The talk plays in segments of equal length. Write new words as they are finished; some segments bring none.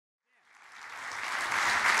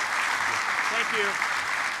you.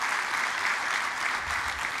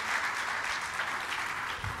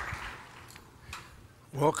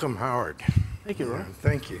 Welcome, Howard. Thank you, Roy.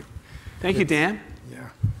 Thank you. Thank you, Dan. Yeah.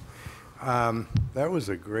 That was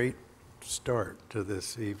a great start to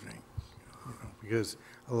this evening, because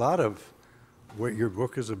a lot of what your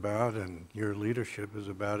book is about and your leadership is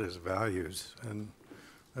about is values, and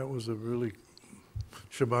that was a really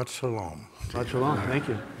Shabbat Shalom. Shabbat Shalom. Thank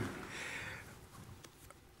you.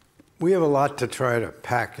 We have a lot to try to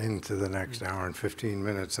pack into the next hour and 15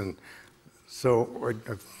 minutes, and so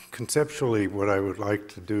conceptually what I would like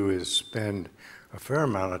to do is spend a fair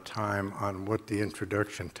amount of time on what the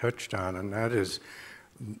introduction touched on, and that is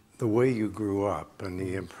the way you grew up and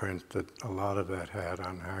the imprint that a lot of that had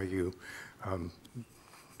on how you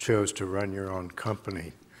chose to run your own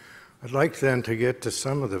company. I'd like then to get to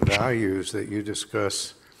some of the values that you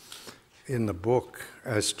discuss in the book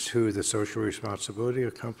as to the social responsibility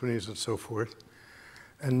of companies and so forth.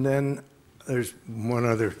 And then there's one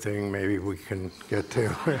other thing maybe we can get to,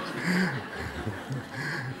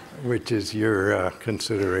 which is your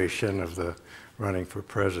consideration of the running for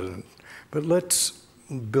president. But let's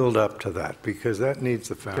build up to that, because that needs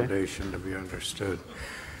the foundation to be understood.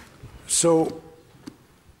 So,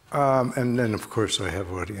 and then of course I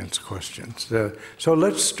have audience questions. So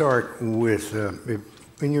let's start with,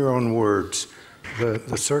 in your own words,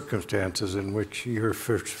 the circumstances in which your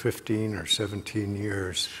first 15 or 17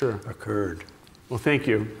 years occurred. Well, thank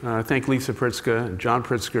you. Thank Lisa Pritzker and John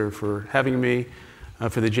Pritzker for having me,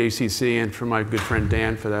 for the JCC, and for my good friend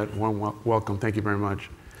Dan for that warm welcome. Thank you very much.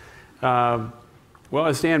 Well,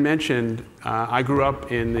 as Dan mentioned, I grew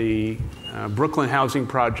up in the Brooklyn housing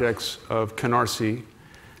projects of Canarsie,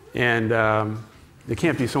 and there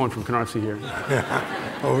can't be someone from Canarsie here.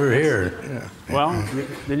 Over here. Yeah. Well,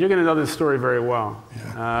 then you're going to know this story very well.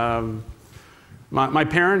 Yeah. My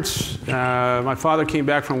parents, my father came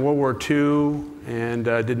back from World War II and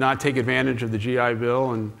did not take advantage of the GI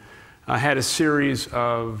Bill, and had a series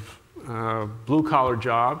of blue-collar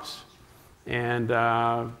jobs. And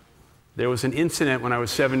there was an incident when I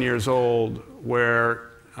was 7 years old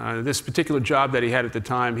where this particular job that he had at the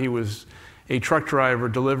time, he was a truck driver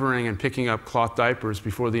delivering and picking up cloth diapers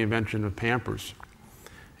before the invention of Pampers.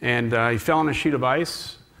 And he fell on a sheet of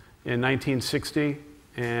ice in 1960,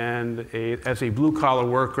 and as a blue-collar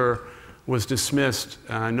worker was dismissed,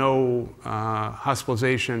 no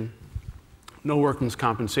hospitalization, no workman's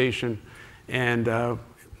compensation, and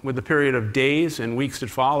with the period of days and weeks that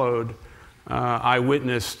followed, I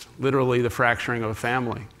witnessed literally the fracturing of a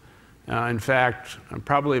family. In fact,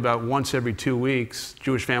 probably about once every 2 weeks,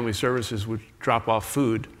 Jewish Family Services would drop off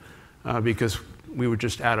food because we were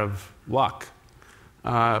just out of luck.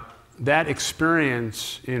 That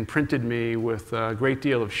experience imprinted me with a great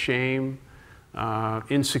deal of shame,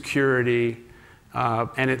 insecurity,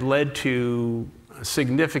 and it led to a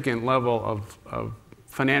significant level of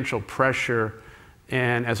financial pressure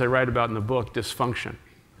and, as I write about in the book, dysfunction.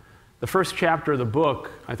 The first chapter of the book,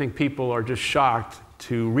 I think people are just shocked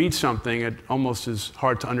to read something that almost is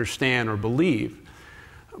hard to understand or believe.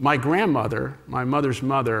 My grandmother, my mother's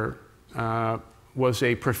mother, was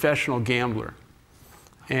a professional gambler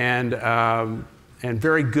and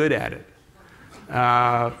very good at it.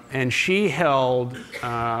 And she held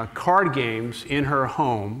card games in her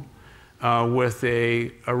home with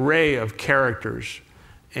an array of characters.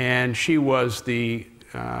 And she was the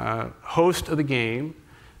host of the game.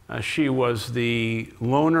 She was the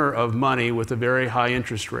loaner of money with a very high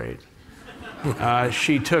interest rate.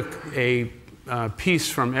 She took a piece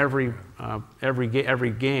from every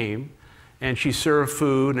game, and she served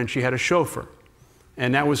food, and she had a chauffeur,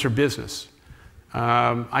 and that was her business.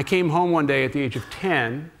 I came home one day at the age of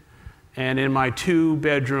 10, and in my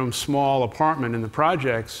 2-bedroom small apartment in the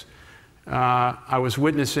projects, I was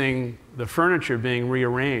witnessing the furniture being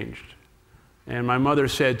rearranged. And my mother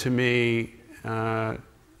said to me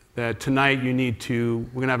that tonight we're going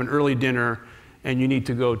to have an early dinner, and you need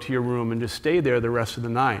to go to your room and just stay there the rest of the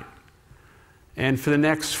night. And for the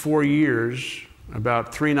next 4 years,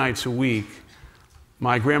 about 3 nights a week,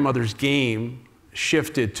 my grandmother's game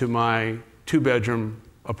shifted to my 2-bedroom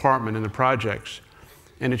apartment in the projects.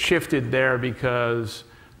 And it shifted there because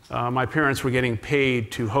my parents were getting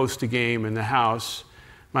paid to host a game in the house.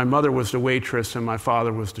 My mother was the waitress and my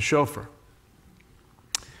father was the chauffeur.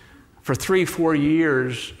 For 3-4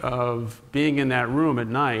 years of being in that room at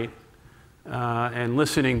night and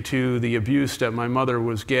listening to the abuse that my mother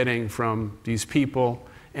was getting from these people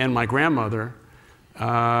and my grandmother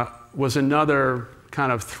was another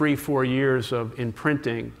kind of 3-4 years of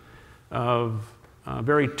imprinting of a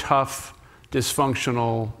very tough,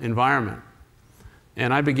 dysfunctional environment.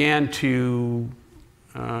 And I began to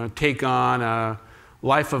take on a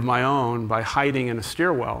life of my own by hiding in a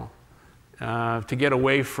stairwell to get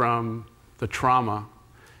away from the trauma.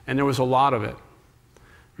 And there was a lot of it.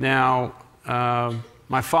 Now,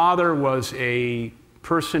 my father was a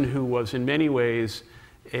person who was in many ways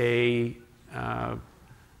a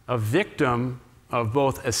victim of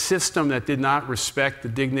both a system that did not respect the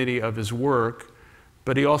dignity of his work,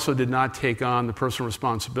 but he also did not take on the personal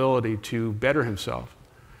responsibility to better himself.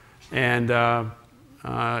 And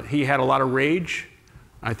he had a lot of rage.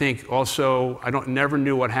 I think also, never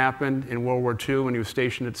knew what happened in World War II when he was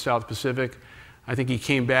stationed at the South Pacific. I think he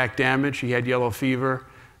came back damaged. He had yellow fever,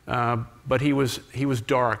 but he was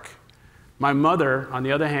dark. My mother, on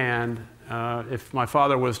the other hand, if my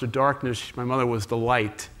father was the darkness, my mother was the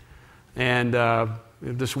light. And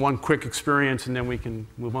this one quick experience, and then we can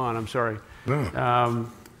move on. I'm sorry. No.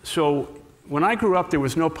 So when I grew up, there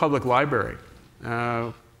was no public library.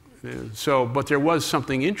 But there was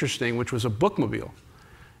something interesting, which was a bookmobile.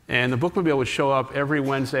 And the bookmobile would show up every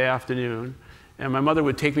Wednesday afternoon, and my mother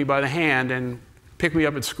would take me by the hand and pick me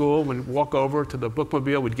up at school. We'd walk over to the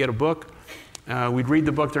bookmobile, we'd get a book, we'd read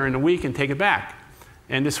the book during the week and take it back.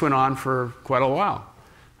 And this went on for quite a while.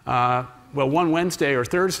 Well, one Wednesday or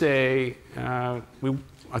Thursday, I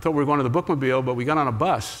thought we were going to the bookmobile, but we got on a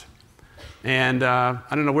bus. And I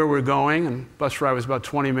don't know where we were going, and bus ride was about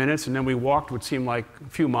 20 minutes, and then we walked what seemed like a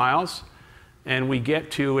few miles, and we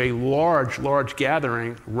get to a large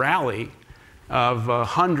gathering, rally of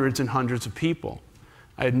hundreds and hundreds of people.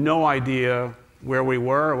 I had no idea where we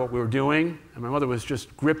were or what we were doing, and my mother was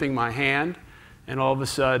just gripping my hand, and all of a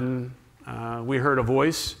sudden we heard a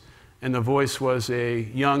voice, and the voice was a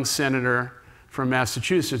young senator from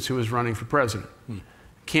Massachusetts who was running for president,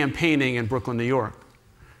 campaigning in Brooklyn, New York.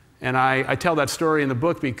 And I tell that story in the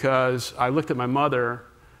book because I looked at my mother,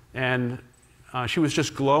 and she was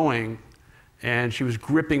just glowing, and she was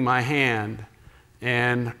gripping my hand,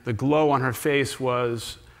 and the glow on her face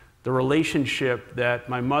was the relationship that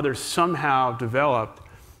my mother somehow developed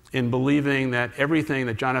in believing that everything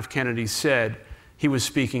that John F. Kennedy said, he was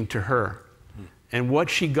speaking to her. And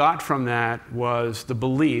what she got from that was the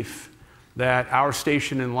belief that our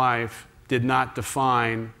station in life did not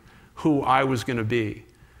define who I was going to be.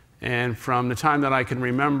 And from the time that I can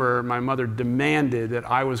remember, my mother demanded that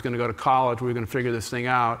I was going to go to college, we were going to figure this thing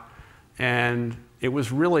out. And it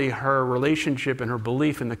was really her relationship and her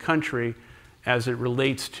belief in the country as it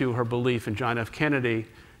relates to her belief in John F. Kennedy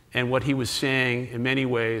and what he was saying in many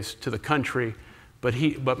ways to the country,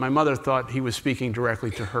 but my mother thought he was speaking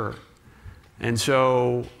directly to her. And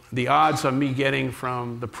so the odds of me getting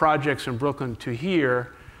from the projects in Brooklyn to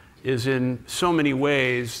here is in so many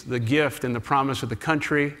ways the gift and the promise of the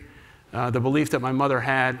country, the belief that my mother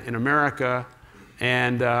had in America,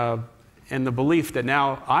 and the belief that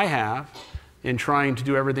now I have in trying to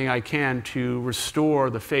do everything I can to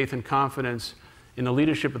restore the faith and confidence in the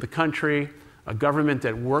leadership of the country, a government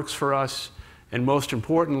that works for us, and most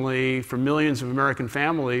importantly, for millions of American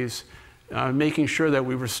families, making sure that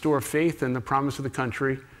we restore faith in the promise of the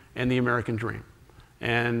country and the American dream.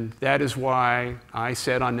 And that is why I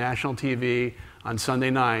said on national TV on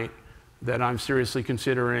Sunday night that I'm seriously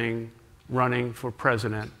considering running for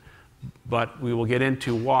president, but we will get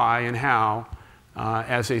into why and how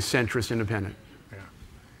as a centrist independent. Yeah.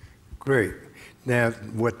 Great. Now,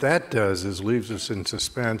 what that does is leaves us in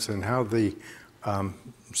suspense, and how the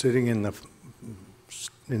sitting in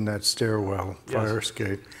that stairwell, Yes. fire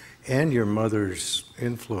escape, and your mother's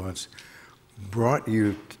influence brought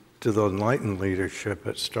you to the enlightened leadership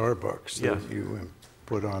at Starbucks that Yes. you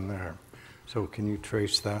put on there. So can you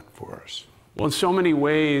trace that for us? Well, in so many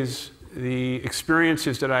ways, the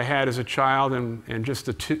experiences that I had as a child and just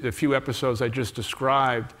the few episodes I just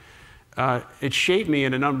described, it shaped me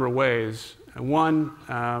in a number of ways. One,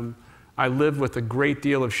 I lived with a great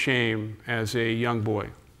deal of shame as a young boy.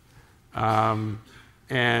 And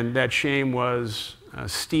that shame was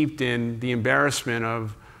steeped in the embarrassment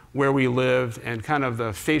of where we lived and kind of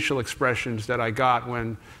the facial expressions that I got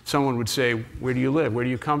when someone would say, "Where do you live? Where do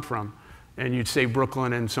you come from?" And you'd say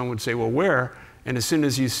Brooklyn, and someone would say, "Well, where?" And as soon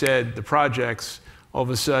as you said the projects, all of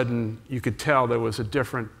a sudden you could tell there was a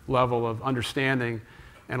different level of understanding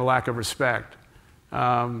and a lack of respect.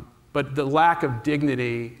 But the lack of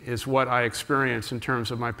dignity is what I experienced in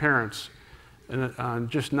terms of my parents. And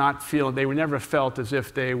just not feeling, they were never felt as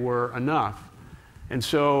if they were enough. And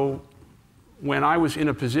so when I was in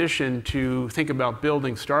a position to think about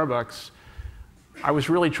building Starbucks, I was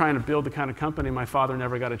really trying to build the kind of company my father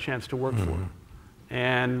never got a chance to work for.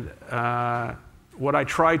 And what I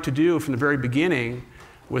tried to do from the very beginning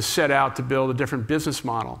was set out to build a different business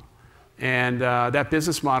model And that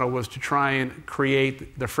business model was to try and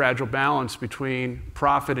create the fragile balance between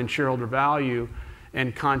profit and shareholder value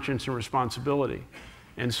and conscience and responsibility.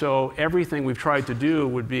 And so everything we've tried to do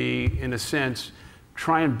would be, in a sense,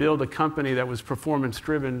 try and build a company that was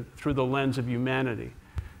performance-driven through the lens of humanity.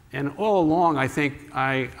 And all along, I think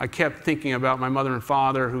I kept thinking about my mother and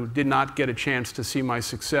father who did not get a chance to see my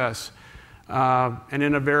success. And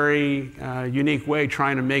in a very unique way,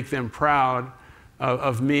 trying to make them proud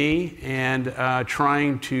of me and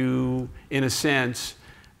trying to, in a sense,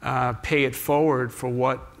 pay it forward for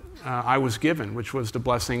what I was given, which was the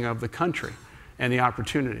blessing of the country and the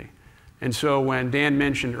opportunity. And so when Dan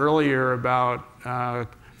mentioned earlier about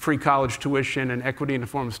free college tuition and equity in the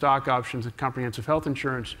form of stock options and comprehensive health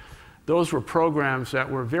insurance, those were programs that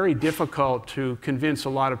were very difficult to convince a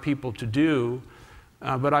lot of people to do.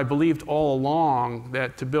 But I believed all along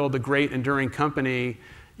that to build a great, enduring company,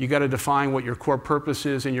 you got to define what your core purpose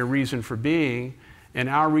is and your reason for being. And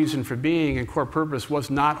our reason for being and core purpose was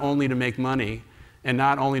not only to make money and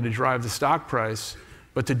not only to drive the stock price,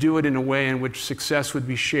 but to do it in a way in which success would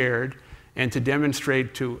be shared and to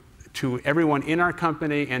demonstrate to everyone in our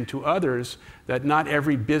company and to others that not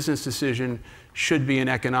every business decision should be an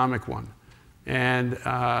economic one. And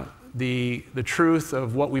the truth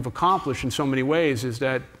of what we've accomplished in so many ways is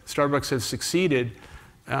that Starbucks has succeeded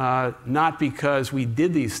not because we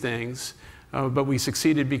did these things, but we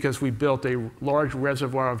succeeded because we built a large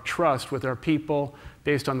reservoir of trust with our people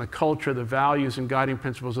based on the culture, the values, and guiding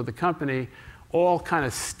principles of the company, all kind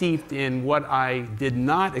of steeped in what I did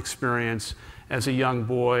not experience as a young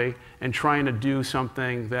boy and trying to do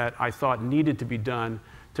something that I thought needed to be done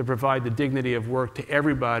to provide the dignity of work to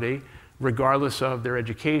everybody, regardless of their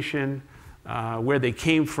education, where they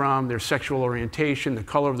came from, their sexual orientation, the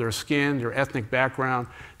color of their skin, their ethnic background,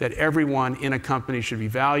 that everyone in a company should be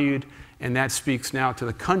valued, and that speaks now to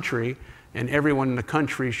the country, and everyone in the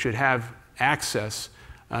country should have access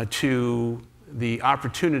to the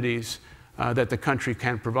opportunities that the country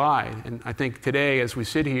can provide. And I think today, as we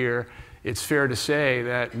sit here, it's fair to say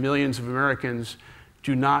that millions of Americans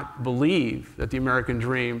do not believe that the American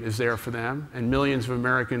dream is there for them, and millions of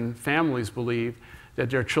American families believe that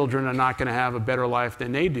their children are not going to have a better life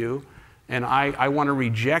than they do. And I want to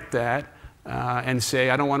reject that and say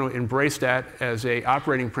I don't want to embrace that as an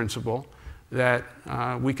operating principle, that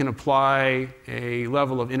we can apply a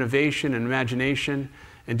level of innovation and imagination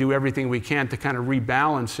and do everything we can to kind of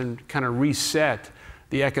rebalance and kind of reset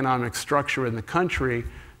the economic structure in the country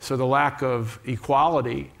so the lack of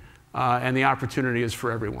equality and the opportunity is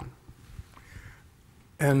for everyone.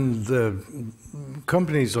 And the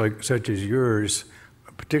companies such as yours,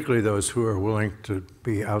 particularly those who are willing to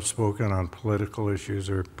be outspoken on political issues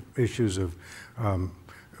or issues of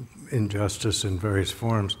injustice in various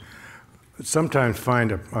forms, sometimes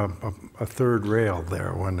find a third rail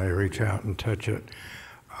there when they reach out and touch it.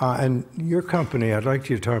 And your company, I'd like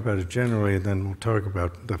you to talk about it generally, and then we'll talk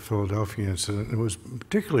about the Philadelphia incident. It was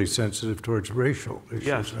particularly sensitive towards racial issues,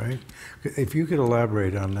 yes. Right? If you could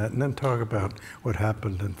elaborate on that, and then talk about what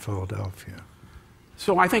happened in Philadelphia.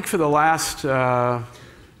 So I think for the last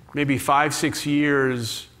maybe 5-6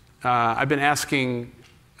 years, I've been asking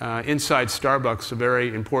inside Starbucks a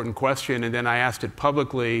very important question, and then I asked it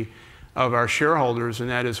publicly of our shareholders, and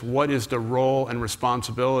that is, what is the role and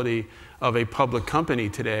responsibility of a public company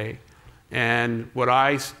today? And what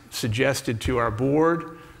I suggested to our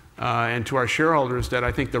board and to our shareholders, that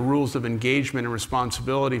I think the rules of engagement and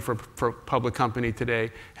responsibility for public company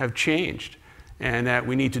today have changed, and that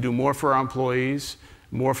we need to do more for our employees,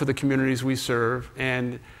 more for the communities we serve.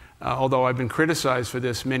 And although I've been criticized for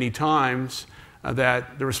this many times,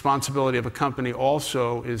 that the responsibility of a company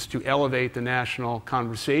also is to elevate the national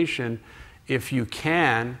conversation, if you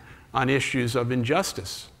can, on issues of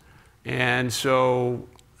injustice. And so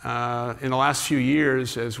in the last few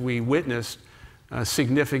years, as we witnessed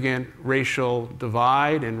significant racial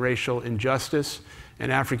divide and racial injustice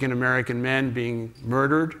and African American men being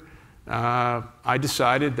murdered, I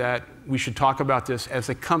decided that we should talk about this as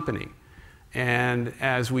a company. And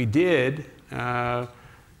as we did,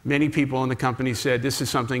 many people in the company said, this is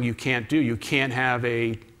something you can't do. You can't have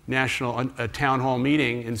a town hall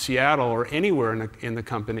meeting in Seattle or anywhere in the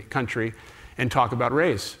country and talk about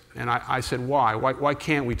race. And I said, why? Why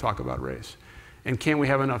can't we talk about race? And can't we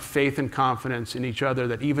have enough faith and confidence in each other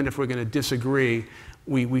that even if we're going to disagree,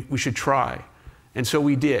 we should try? And so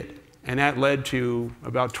we did. And that led to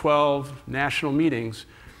about 12 national meetings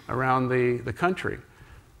around the country.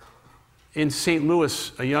 In St.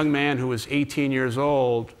 Louis, a young man who was 18 years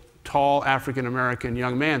old, tall African-American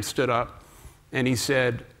young man, stood up and he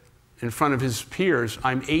said in front of his peers,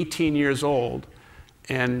 I'm 18 years old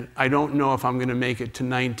and I don't know if I'm going to make it to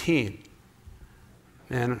 19.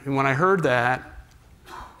 And when I heard that,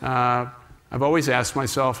 I've always asked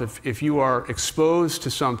myself, if you are exposed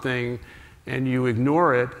to something and you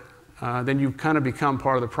ignore it, then you kind of become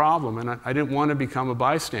part of the problem. And I didn't want to become a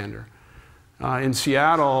bystander. In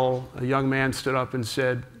Seattle, a young man stood up and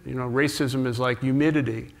said, you know, racism is like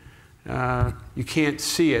humidity. You can't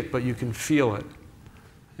see it, but you can feel it.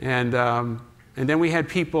 And then we had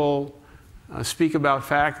people speak about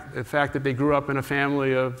the fact that they grew up in a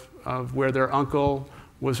family of where their uncle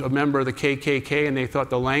was a member of the KKK, and they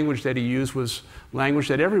thought the language that he used was language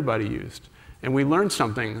that everybody used. And we learned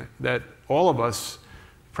something that all of us,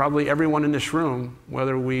 probably everyone in this room,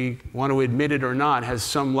 whether we want to admit it or not, has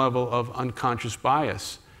some level of unconscious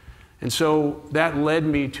bias. And so that led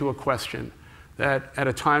me to a question, that at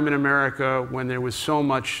a time in America when there was so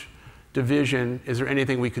much division, is there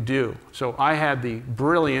anything we could do? So I had the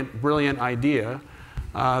brilliant idea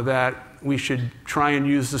that we should try and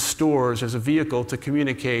use the stores as a vehicle to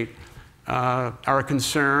communicate our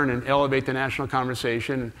concern and elevate the national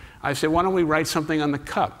conversation. I said, why don't we write something on the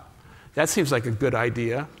cup? That seems like a good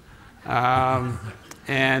idea. There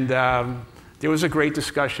was a great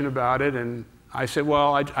discussion about it, and I said,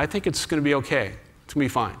 well, I think it's going to be okay. It's going to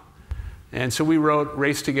be fine. And so we wrote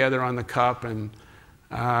Race Together on the cup, and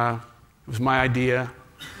it was my idea.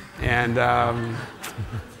 And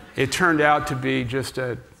it turned out to be just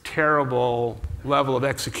a terrible level of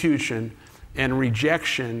execution and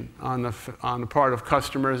rejection on the part of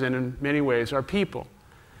customers and in many ways our people.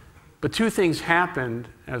 But two things happened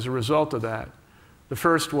as a result of that. The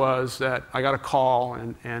first was that I got a call,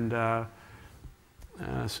 and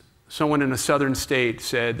someone in a southern state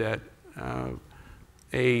said that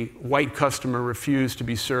a white customer refused to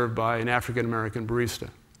be served by an African-American barista.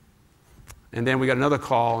 And then we got another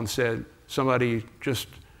call and said somebody just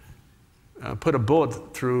put a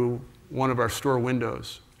bullet through one of our store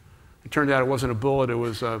windows. It turned out it wasn't a bullet, it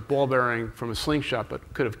was a ball bearing from a slingshot,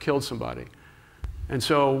 but could have killed somebody. And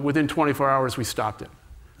so within 24 hours, we stopped it.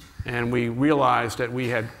 And we realized that we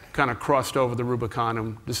had kind of crossed over the Rubicon,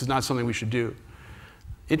 and this is not something we should do.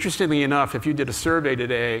 Interestingly enough, if you did a survey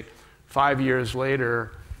today, 5 years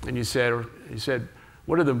later, and you said,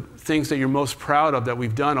 what are the things that you're most proud of that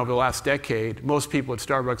we've done over the last decade? Most people at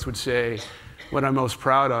Starbucks would say, what I'm most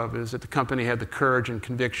proud of is that the company had the courage and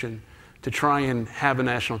conviction to try and have a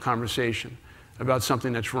national conversation about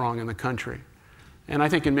something that's wrong in the country. And I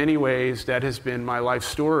think in many ways that has been my life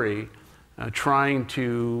story, trying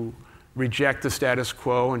to reject the status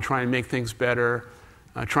quo and try and make things better,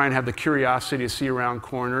 try and have the curiosity to see around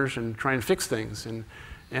corners and try and fix things,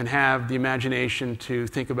 and have the imagination to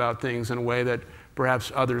think about things in a way that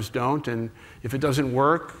perhaps others don't. And if it doesn't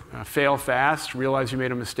work, fail fast, realize you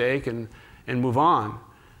made a mistake, and move on.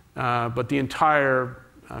 But the entire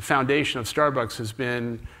foundation of Starbucks has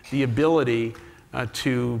been the ability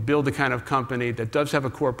to build the kind of company that does have a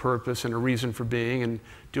core purpose and a reason for being, and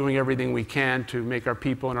doing everything we can to make our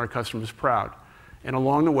people and our customers proud. And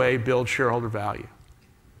along the way, build shareholder value.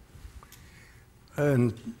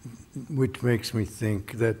 And which makes me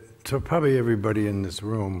think that, so probably everybody in this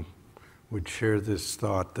room would share this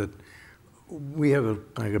thought that we have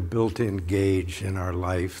like a built-in gauge in our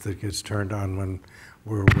life that gets turned on when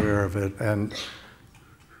we're aware of it. And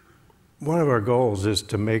one of our goals is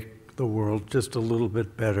to make the world just a little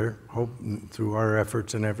bit better, hope through our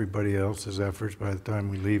efforts and everybody else's efforts by the time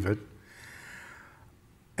we leave it.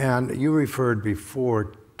 And you referred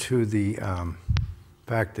before to the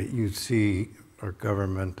fact that you see our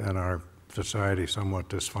government and our society somewhat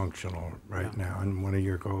dysfunctional right now, and one of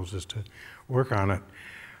your goals is to work on it.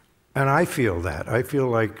 And I feel that. I feel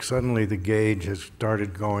like suddenly the gauge has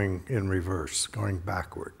started going in reverse, going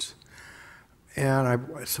backwards. And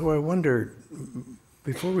so I wonder,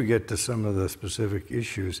 before we get to some of the specific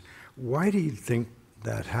issues, why do you think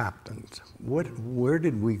that happened? Where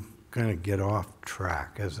did we kind of get off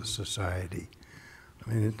track as a society? I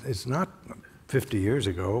mean, it's not 50 years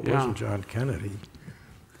ago. It wasn't John Kennedy.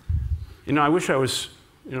 You know, I wish I was,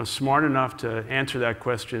 smart enough to answer that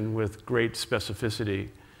question with great specificity.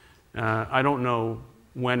 I don't know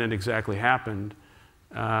when it exactly happened.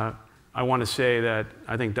 I want to say that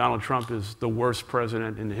I think Donald Trump is the worst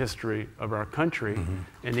president in the history of our country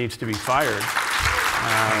and needs to be fired,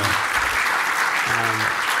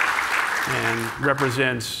 and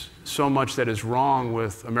represents so much that is wrong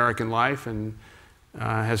with American life, and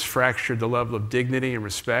has fractured the level of dignity and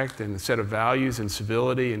respect and the set of values and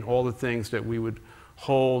civility and all the things that we would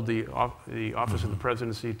hold the office of the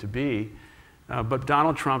presidency to be. But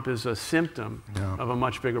Donald Trump is a symptom of a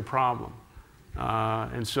much bigger problem.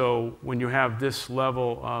 And so when you have this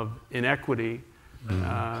level of inequity,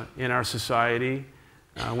 in our society,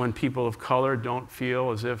 when people of color don't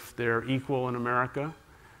feel as if they're equal in America.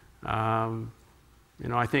 You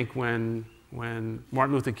know, I think when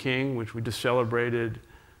Martin Luther King, which we just celebrated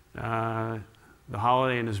the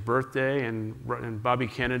holiday and his birthday, and Bobby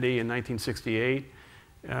Kennedy in 1968,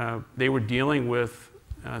 they were dealing with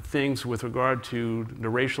things with regard to the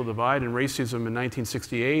racial divide and racism in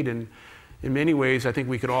 1968, and in many ways I think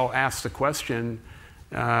we could all ask the question,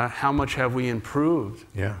 how much have we improved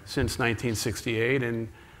since 1968? And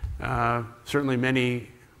certainly many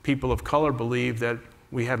people of color believe that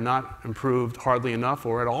we have not improved hardly enough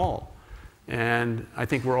or at all. And I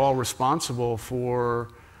think we're all responsible for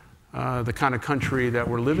the kind of country that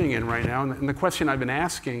we're living in right now. And the question I've been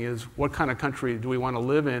asking is, what kind of country do we want to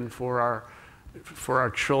live in for our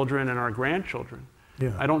children and our grandchildren?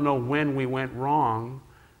 I don't know when we went wrong,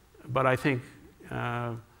 but I think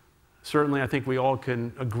certainly I think we all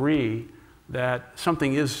can agree that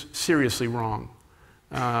something is seriously wrong.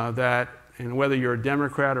 That, and whether you're a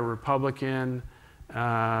Democrat or Republican,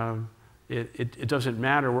 it doesn't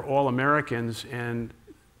matter. We're all Americans, and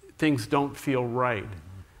things don't feel right.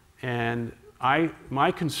 And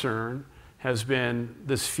my concern has been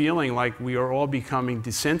this feeling like we are all becoming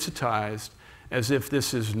desensitized as if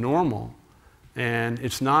this is normal, and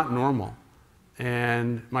it's not normal.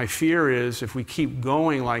 And my fear is if we keep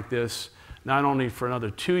going like this, not only for another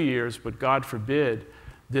 2 years, but God forbid,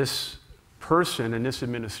 this person and this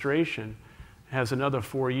administration has another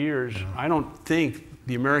 4 years, I don't think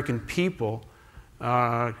the American people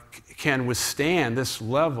can withstand this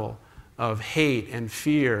level of hate and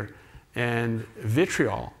fear and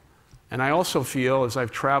vitriol. And I also feel, as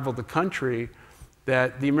I've traveled the country,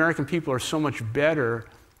 that the American people are so much better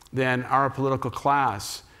than our political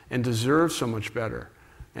class and deserve so much better.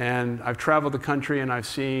 And I've traveled the country and I've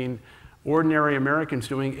seen ordinary Americans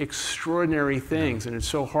doing extraordinary things, and it's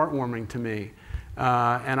so heartwarming to me.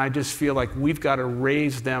 And I just feel like we've got to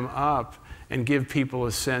raise them up and give people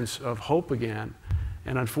a sense of hope again.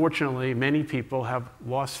 And unfortunately, many people have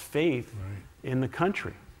lost faith in the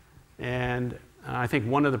country. And I think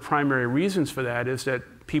one of the primary reasons for that is that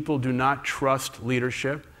people do not trust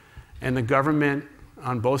leadership, and the government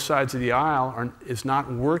on both sides of the aisle is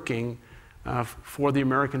not working for the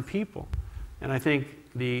American people. And I think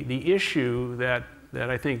the issue that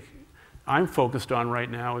I think I'm focused on right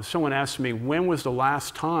now is, someone asked me, when was the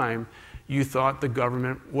last time you thought the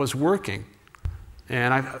government was working?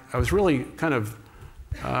 And I was really kind of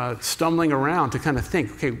stumbling around to kind of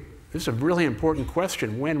think, okay, this is a really important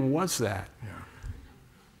question. When was that?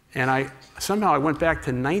 And somehow I went back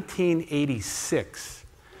to 1986.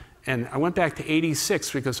 And I went back to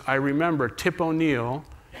 86 because I remember Tip O'Neill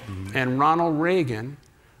and Ronald Reagan,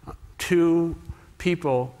 two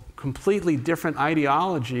people, completely different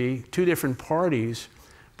ideology, two different parties,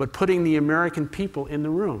 but putting the American people in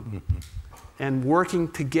the room and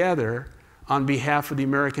working together on behalf of the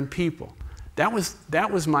American people. That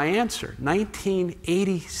was my answer,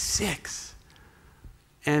 1986.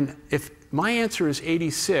 And if my answer is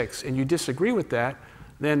 86 and you disagree with that,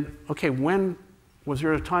 then okay, when was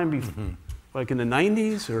there a time before, like in the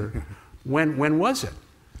 90s, or when was it?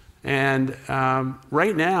 And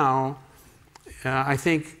right now, I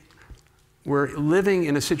think we're living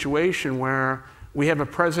in a situation where we have a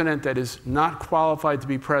president that is not qualified to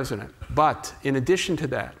be president. But in addition to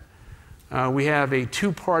that, we have a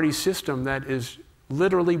two-party system that is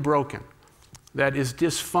literally broken, that is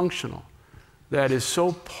dysfunctional, that is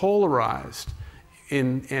so polarized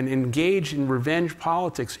and engaged in revenge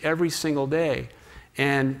politics every single day.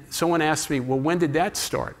 And someone asked me, well, when did that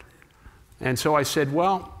start? And so I said,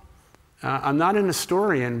 well, I'm not an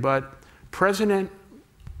historian, but President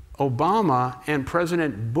Obama and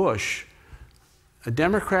President Bush, a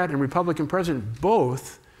Democrat and Republican president,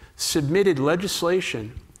 both submitted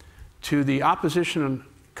legislation to the opposition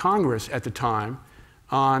Congress at the time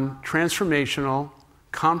on transformational,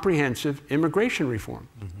 comprehensive immigration reform.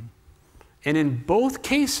 And in both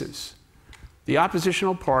cases, the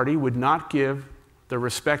oppositional party would not give the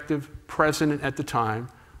respective president at the time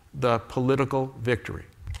the political victory.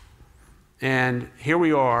 And here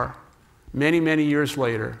we are, many, many years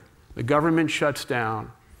later, the government shuts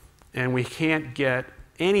down, and we can't get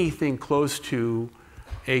anything close to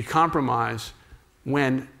a compromise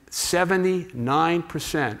when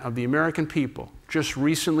 79% of the American people, just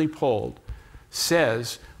recently polled,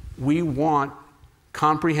 says we want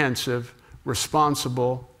comprehensive,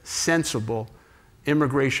 responsible, sensible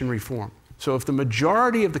immigration reform. So if the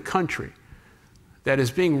majority of the country that is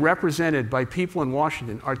being represented by people in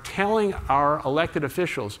Washington are telling our elected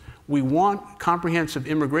officials we want comprehensive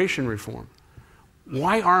immigration reform,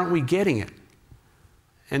 why aren't we getting it?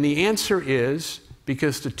 And the answer is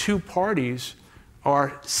because the two parties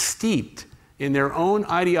are steeped in their own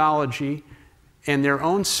ideology and their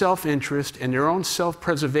own self-interest and their own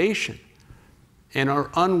self-preservation and are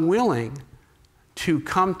unwilling to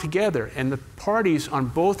come together. And the parties on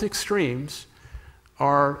both extremes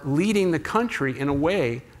are leading the country in a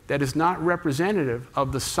way that is not representative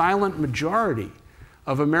of the silent majority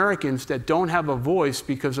of Americans that don't have a voice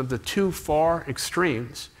because of the two far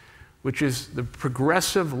extremes, which is the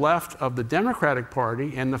progressive left of the Democratic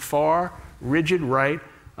Party and the far rigid right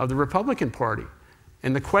of the Republican Party.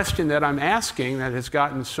 And the question that I'm asking that has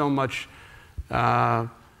gotten so much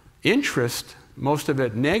interest, most of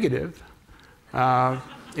it negative,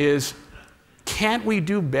 is can't we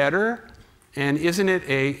do better? And isn't it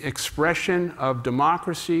an expression of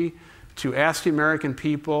democracy to ask the American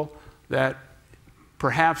people that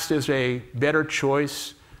perhaps there's a better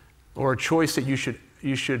choice or a choice that you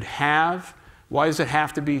should have? Why does it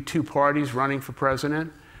have to be two parties running for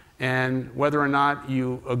president? And whether or not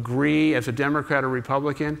you agree as a Democrat or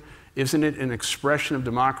Republican, isn't it an expression of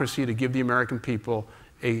democracy to give the American people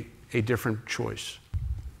a different choice?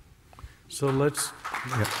 So let's...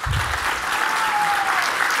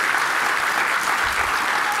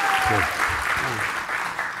 Yeah.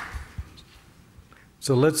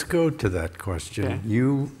 So let's go to that question. Okay.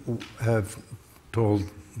 You have told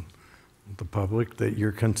the public that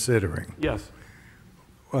you're considering. Yes.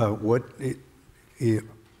 What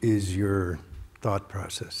is your thought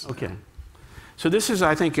process? Okay. So this is,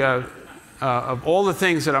 I think, of all the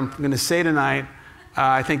things that I'm going to say tonight,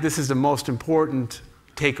 I think this is the most important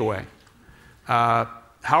takeaway.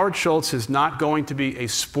 Howard Schultz is not going to be a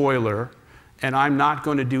spoiler, and I'm not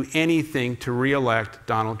going to do anything to re-elect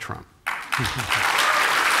Donald Trump.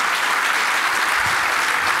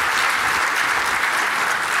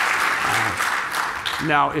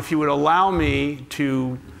 Now, if you would allow me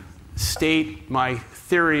to state my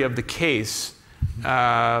theory of the case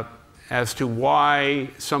as to why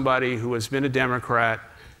somebody who has been a Democrat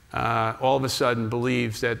all of a sudden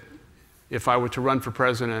believes that if I were to run for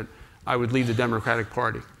president, I would leave the Democratic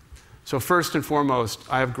Party. So first and foremost,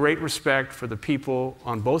 I have great respect for the people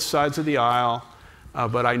on both sides of the aisle,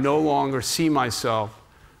 but I no longer see myself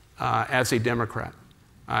as a Democrat.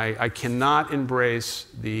 I cannot embrace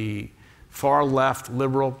the far left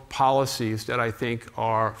liberal policies that I think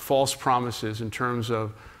are false promises in terms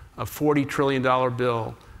of a $40 trillion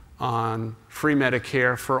bill on free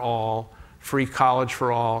Medicare for all, free college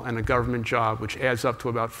for all, and a government job, which adds up to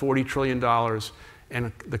about $40 trillion,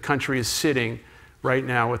 and the country is sitting right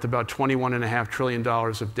now with about $21.5 trillion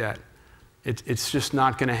of debt. It's just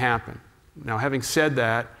not going to happen. Now, having said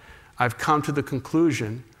that, I've come to the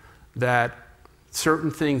conclusion that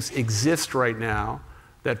certain things exist right now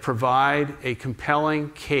that provide a compelling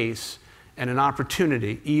case and an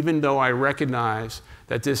opportunity, even though I recognize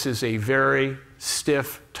that this is a very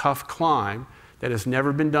stiff, tough climb that has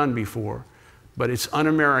never been done before, but it's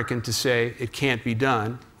un-American to say it can't be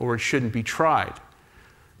done or it shouldn't be tried.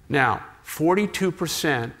 Now,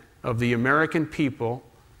 42% of the American people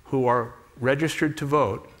who are registered to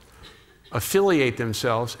vote affiliate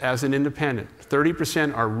themselves as an independent.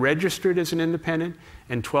 30% are registered as an independent,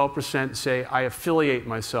 and 12% say, I affiliate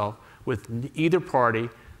myself with either party,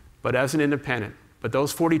 but as an independent. But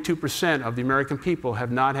those 42% of the American people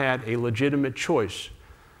have not had a legitimate choice.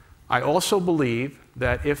 I also believe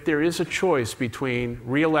that if there is a choice between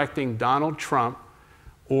re-electing Donald Trump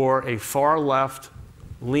or a far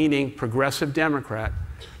left-leaning progressive Democrat,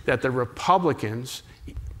 that the Republicans,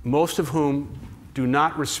 most of whom do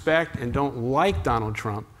not respect and don't like Donald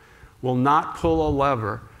Trump, will not pull a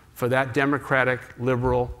lever for that Democratic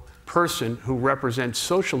liberal person who represents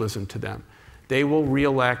socialism to them. They will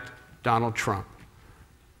re-elect Donald Trump.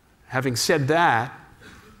 Having said that,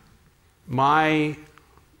 my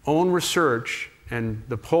own research and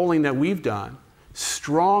the polling that we've done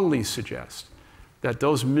strongly suggest that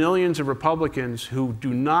those millions of Republicans who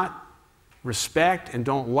do not respect and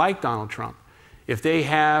don't like Donald Trump, if they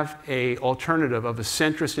have an alternative of a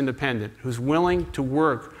centrist independent who's willing to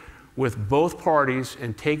work with both parties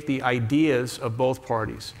and take the ideas of both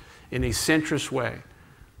parties in a centrist way,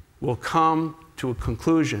 will come to a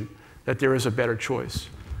conclusion that there is a better choice.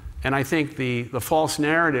 And I think the false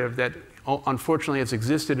narrative that unfortunately has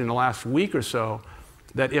existed in the last week or so,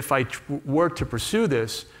 that if I were to pursue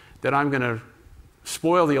this, that I'm going to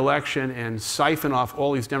spoil the election and siphon off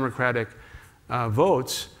all these Democratic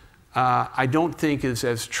votes, I don't think is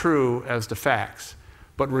as true as the facts.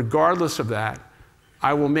 But regardless of that,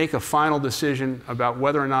 I will make a final decision about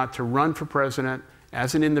whether or not to run for president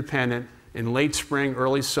as an independent in late spring,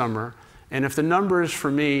 early summer. And if the numbers for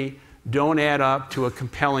me don't add up to a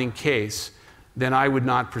compelling case, then I would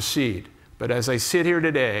not proceed. But as I sit here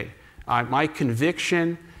today, my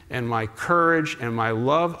conviction and my courage and my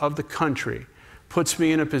love of the country puts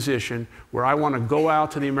me in a position where I want to go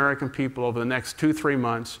out to the American people over the next 2-3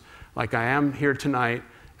 months, like I am here tonight.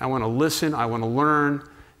 I want to listen, I want to learn,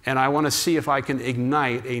 and I want to see if I can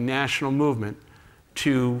ignite a national movement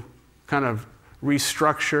to kind of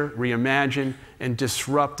restructure, reimagine, and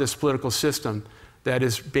disrupt this political system that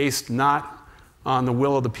is based not on the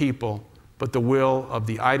will of the people, but the will of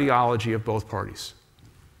the ideology of both parties.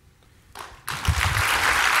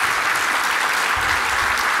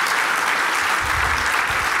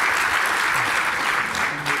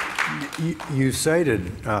 You cited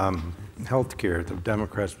healthcare, the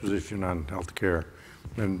Democrats' position on healthcare,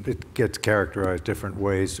 and it gets characterized different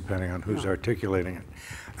ways depending on who's articulating it,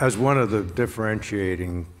 as one of the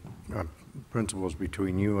differentiating principles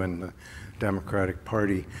between you and the Democratic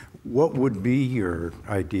Party. What would be your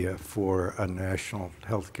idea for a national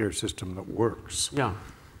healthcare system that works? Yeah.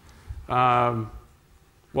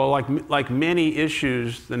 Well, like many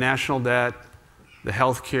issues, the national debt, the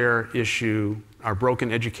healthcare issue, our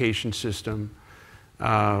broken education system,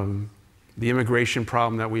 the immigration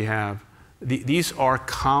problem that we have, these are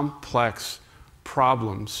complex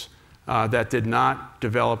problems that did not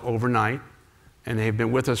develop overnight, and they've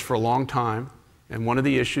been with us for a long time. And one of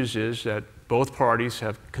the issues is that both parties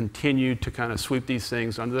have continued to kind of sweep these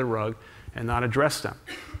things under the rug and not address them.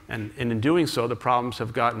 And in doing so, the problems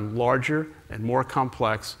have gotten larger and more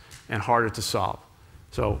complex and harder to solve.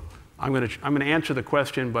 So I'm going to answer the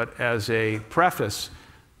question, but as a preface,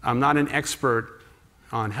 I'm not an expert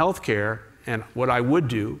on healthcare, and what I would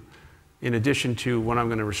do, in addition to what I'm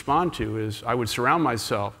going to respond to, is I would surround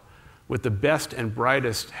myself with the best and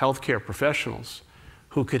brightest healthcare professionals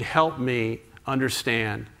who could help me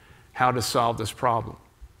understand how to solve this problem.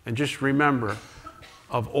 And just remember,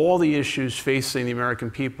 of all the issues facing the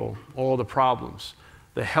American people, all the problems,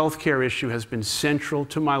 the healthcare issue has been central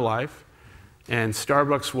to my life, and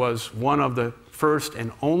Starbucks was one of the first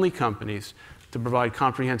and only companies to provide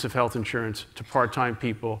comprehensive health insurance to part-time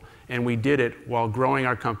people, and we did it while growing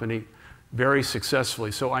our company very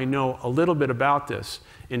successfully. So I know a little bit about this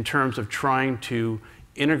in terms of trying to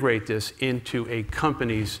integrate this into a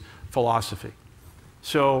company's philosophy.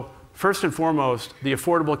 So first and foremost, the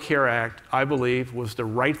Affordable Care Act, I believe, was the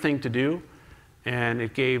right thing to do, and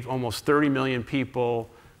it gave almost 30 million people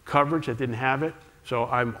coverage that didn't have it. So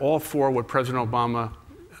I'm all for what President Obama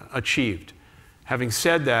achieved. Having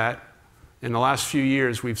said that, in the last few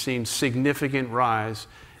years, we've seen significant rise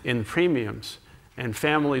in premiums, and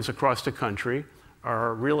families across the country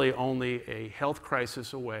are really only a health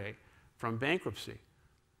crisis away from bankruptcy.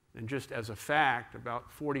 And just as a fact, about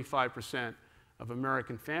 45% of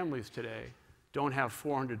American families today don't have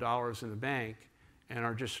 $400 in the bank and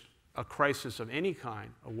are just a crisis of any kind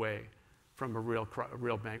away from a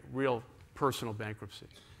real personal bankruptcy.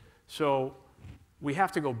 So we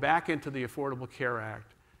have to go back into the Affordable Care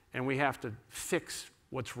Act, and we have to fix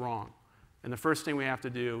what's wrong. And the first thing we have to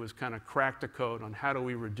do is kind of crack the code on how do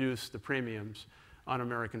we reduce the premiums on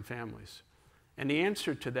American families. And the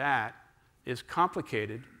answer to that is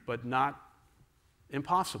complicated, but not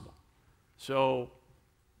impossible. So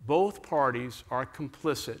both parties are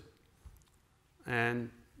complicit, and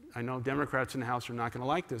I know Democrats in the House are not going to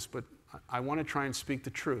like this, but I want to try and speak the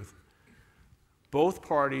truth. Both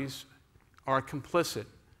parties are complicit,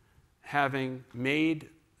 having made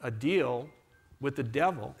a deal with the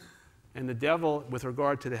devil, and the devil, with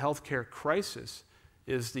regard to the healthcare crisis,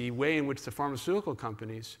 is the way in which the pharmaceutical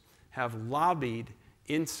companies have lobbied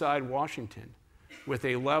inside Washington with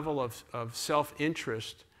a level of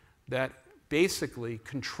self-interest that basically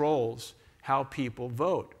controls how people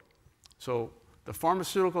vote. So the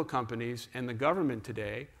pharmaceutical companies and the government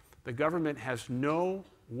today, the government has no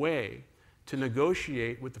way to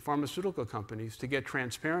negotiate with the pharmaceutical companies to get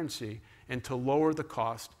transparency and to lower the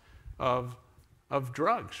cost of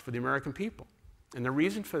drugs for the American people. And the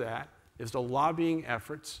reason for that is the lobbying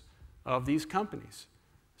efforts of these companies.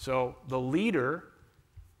 So the leader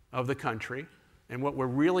of the country, and what we're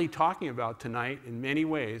really talking about tonight in many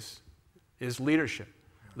ways, is leadership.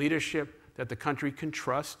 Leadership that the country can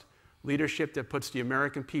trust, leadership that puts the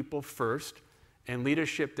American people first, and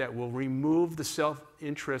leadership that will remove the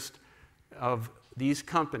self-interest of these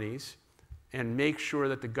companies and make sure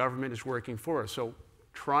that the government is working for us. So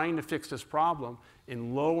trying to fix this problem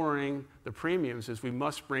in lowering the premiums is we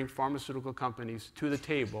must bring pharmaceutical companies to the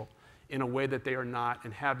table in a way that they are not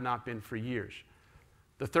and have not been for years.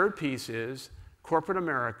 The third piece is corporate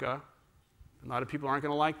America. A lot of people aren't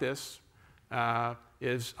going to like this. I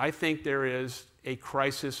think there is a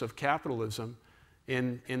crisis of capitalism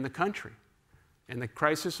in the country. And the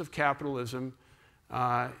crisis of capitalism,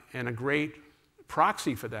 and a great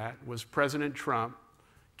proxy for that was President Trump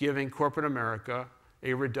giving corporate America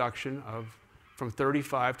a reduction from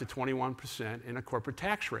 35 to 21% in a corporate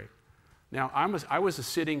tax rate. Now, I was a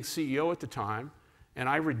sitting CEO at the time, and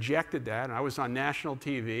I rejected that, and I was on national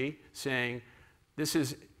TV saying, this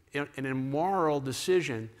is an immoral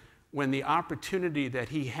decision when the opportunity that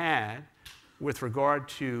he had with regard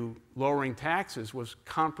to lowering taxes was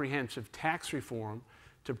comprehensive tax reform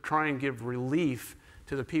to try and give relief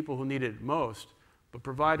to the people who need it most. But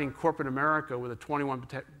providing corporate America with a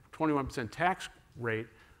 21% tax rate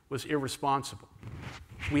was irresponsible.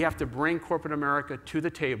 We have to bring corporate America to the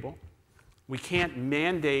table. We can't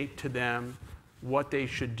mandate to them what they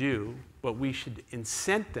should do, but we should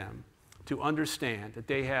incent them to understand that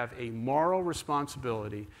they have a moral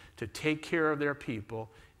responsibility to take care of their people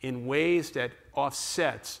in ways that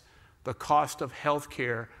offsets the cost of health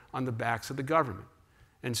care on the backs of the government.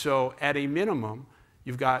 And so at a minimum,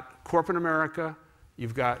 you've got corporate America,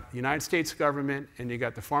 you've got the United States government, and you've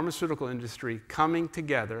got the pharmaceutical industry coming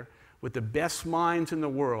together with the best minds in the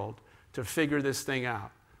world to figure this thing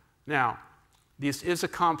out. Now, this is a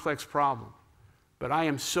complex problem, but I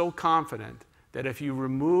am so confident that if you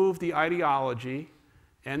remove the ideology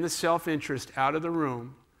and the self-interest out of the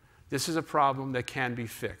room, this is a problem that can be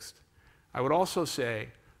fixed. I would also say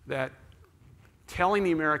that telling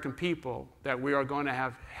the American people that we are going to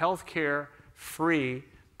have health care free,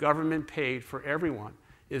 government paid for everyone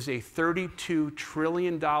is a $32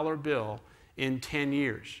 trillion bill in 10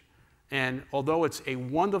 years. And although it's a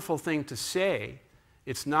wonderful thing to say,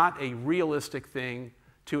 it's not a realistic thing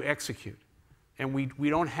to execute. And we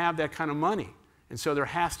don't have that kind of money. And so there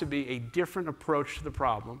has to be a different approach to the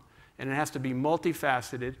problem, and it has to be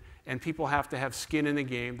multifaceted, and people have to have skin in the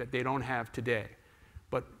game that they don't have today.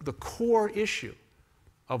 But the core issue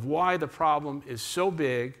of why the problem is so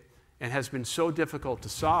big and has been so difficult to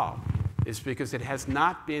solve is because it has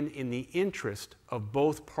not been in the interest of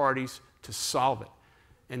both parties to solve it.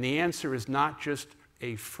 And the answer is not just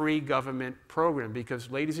a free government program,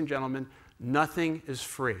 because, ladies and gentlemen, nothing is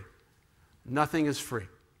free. Nothing is free.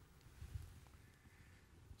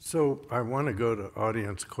 So I want to go to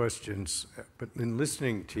audience questions, but in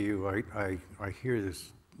listening to you, I hear this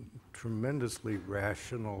tremendously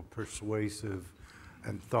rational, persuasive,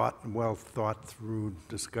 and well thought through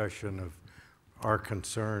discussion of our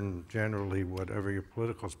concern generally, whatever your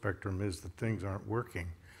political spectrum is, that things aren't working.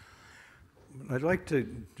 I'd like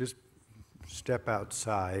to just step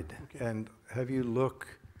outside and have you look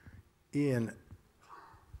in,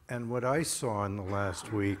 and what I saw in the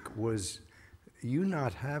last week was you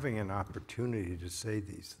not having an opportunity to say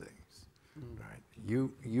these things. Right?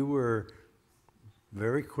 You were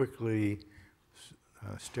very quickly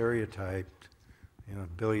stereotyped. You know,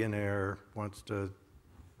 billionaire wants to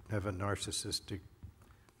have a narcissistic,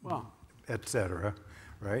 etc.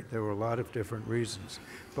 Right? There were a lot of different reasons.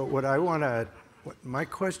 But my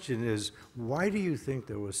question is, why do you think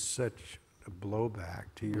there was such a blowback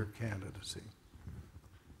to your candidacy?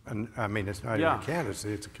 And I mean, it's not even a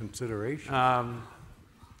candidacy, it's a consideration.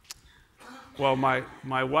 Well,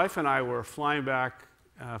 my wife and I were flying back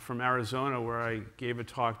from Arizona, where I gave a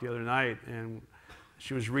talk the other night, and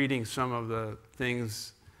she was reading some of the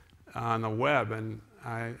things on the web, and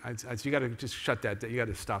I said, you got to just shut that down, you got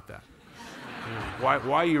to stop that. You know,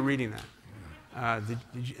 why are you reading that?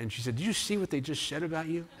 And she said, did you see what they just said about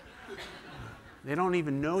you? They don't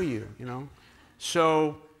even know you, you know?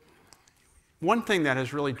 So one thing that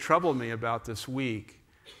has really troubled me about this week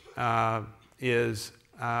is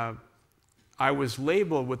I was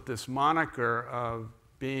labeled with this moniker of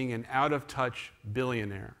being an out-of-touch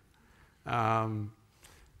billionaire. Why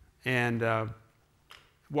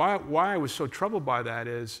I was so troubled by that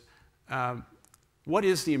is, what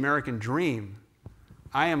is the American dream?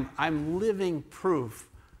 I'm living proof,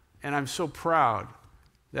 and I'm so proud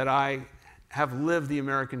that I have lived the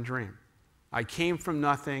American dream. I came from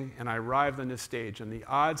nothing, and I arrived on this stage, and the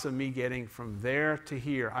odds of me getting from there to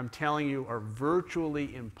here, I'm telling you, are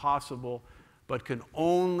virtually impossible, but can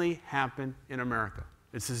only happen in America.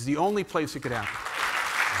 This is the only place it could happen.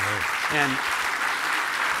 Right.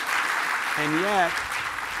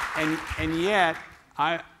 And yet,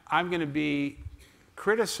 I'm going to be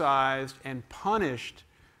criticized and punished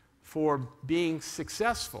for being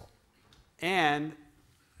successful. And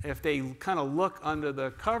if they kind of look under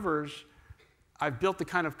the covers, I've built the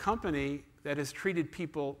kind of company that has treated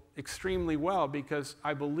people extremely well, because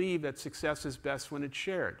I believe that success is best when it's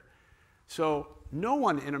shared. So no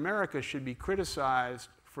one in America should be criticized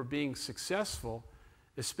for being successful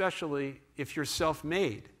especially if you're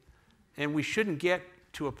self-made. And we shouldn't get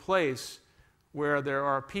to a place where there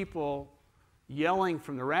are people yelling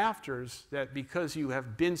from the rafters that because you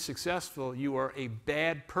have been successful, you are a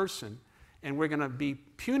bad person, and we're going to be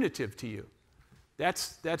punitive to you.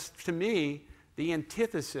 That's, to me, the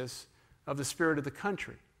antithesis of the spirit of the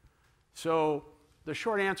country. So the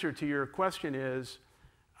short answer to your question is,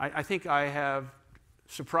 I think I have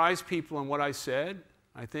surprised people in what I said.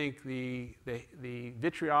 I think the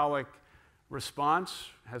vitriolic response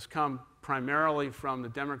has come primarily from the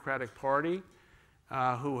Democratic Party,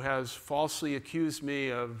 who has falsely accused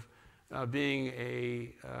me of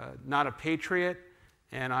being not a patriot.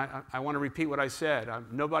 And I want to repeat what I said.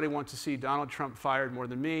 Nobody wants to see Donald Trump fired more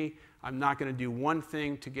than me. I'm not going to do one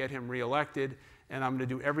thing to get him reelected, and I'm going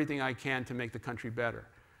to do everything I can to make the country better.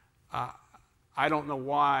 I don't know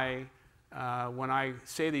why, when I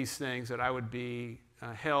say these things, that I would be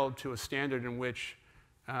held to a standard in which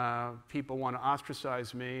people want to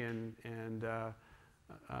ostracize me and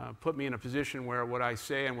put me in a position where what I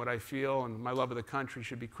say and what I feel and my love of the country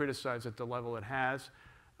should be criticized at the level it has.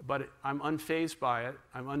 But I'm unfazed by it,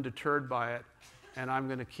 I'm undeterred by it, and I'm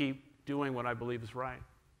going to keep doing what I believe is right.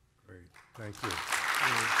 Great, thank you.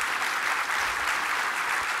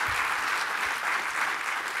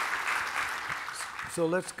 So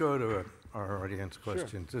let's go to our audience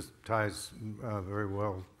questions. Sure. This ties very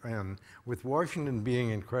well. And with Washington being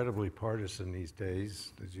incredibly partisan these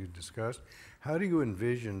days, as you discussed, how do you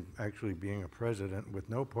envision actually being a president with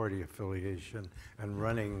no party affiliation and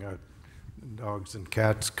running a dogs and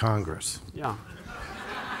cats Congress? Yeah.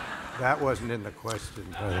 That wasn't in the question.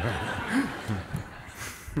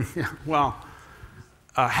 Yeah, well,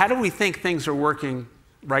 how do we think things are working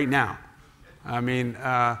right now? I mean,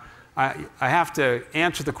 I have to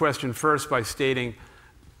answer the question first by stating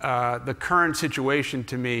the current situation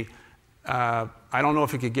to me, I don't know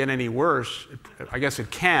if it could get any worse. I guess it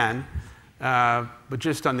can, but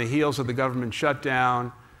just on the heels of the government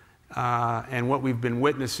shutdown and what we've been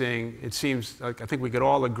witnessing, it seems like I think we could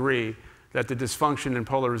all agree that the dysfunction and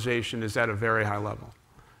polarization is at a very high level.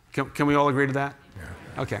 Can we all agree to that?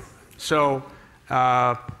 Yeah. Okay. So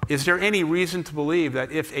is there any reason to believe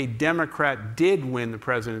that if a Democrat did win the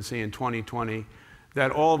presidency in 2020,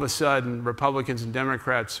 that all of a sudden Republicans and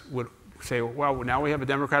Democrats would say, well, now we have a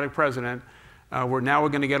Democratic president, we're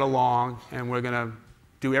going to get along, and we're going to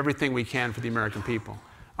do everything we can for the American people?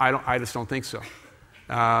 I just don't think so.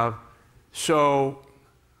 So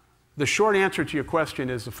the short answer to your question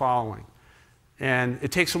is the following. And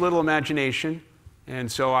it takes a little imagination,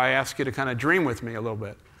 and so I ask you to kind of dream with me a little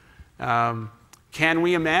bit. Can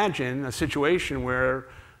we imagine a situation where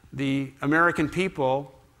the American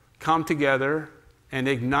people come together and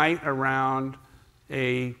ignite around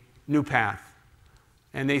a new path,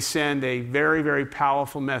 and they send a very, very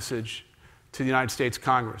powerful message to the United States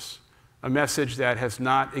Congress, a message that has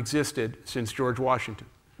not existed since George Washington,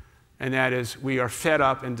 and that is we are fed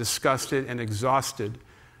up and disgusted and exhausted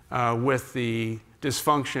with the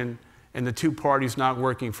dysfunction and the two parties not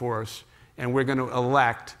working for us, and we're going to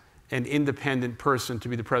elect an independent person to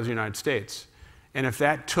be the President of the United States. And if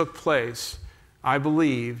that took place, I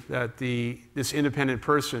believe that this independent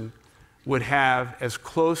person would have as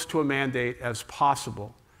close to a mandate as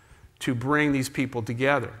possible to bring these people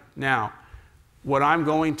together. Now, what I'm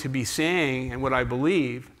going to be saying and what I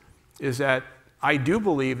believe is that I do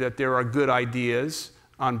believe that there are good ideas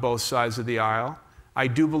on both sides of the aisle. I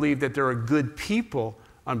do believe that there are good people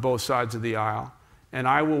on both sides of the aisle. And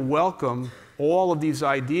I will welcome all of these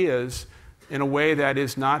ideas in a way that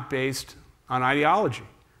is not based on ideology.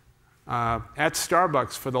 At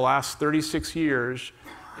Starbucks for the last 36 years,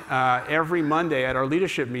 every Monday at our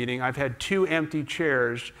leadership meeting, I've had 2 empty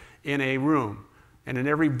chairs in a room. And in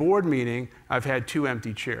every board meeting, I've had 2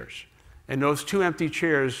 empty chairs. And those 2 empty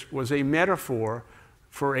chairs was a metaphor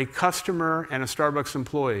for a customer and a Starbucks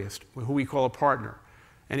employee, who we call a partner.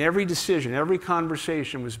 And every decision, every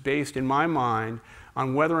conversation was based, in my mind,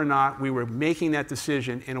 on whether or not we were making that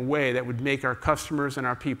decision in a way that would make our customers and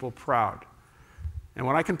our people proud. And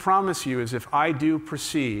what I can promise you is if I do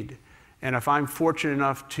proceed, and if I'm fortunate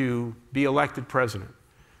enough to be elected president,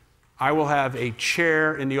 I will have a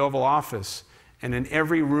chair in the Oval Office and in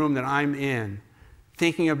every room that I'm in,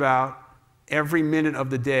 thinking about every minute of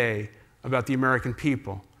the day about the American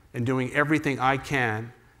people and doing everything I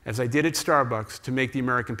can, as I did at Starbucks, to make the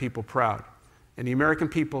American people proud. And the American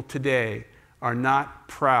people today are not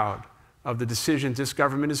proud of the decisions this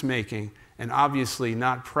government is making, and obviously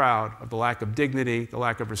not proud of the lack of dignity, the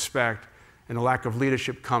lack of respect, and the lack of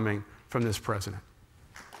leadership coming from this president.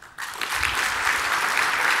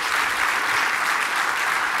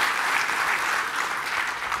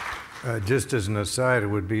 Just as an aside, it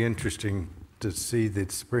would be interesting to see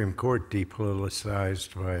the Supreme Court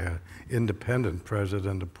depoliticized by an independent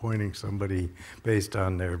president appointing somebody based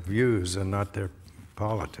on their views and not their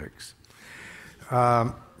politics.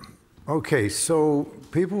 Okay, so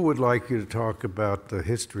people would like you to talk about the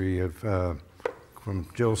history of, from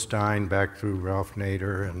Jill Stein back through Ralph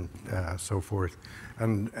Nader and so forth,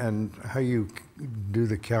 and how you do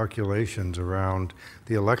the calculations around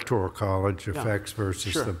the Electoral College effects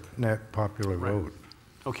versus the net popular vote.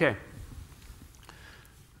 Okay.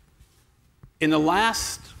 In the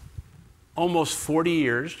last almost 40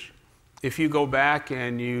 years, if you go back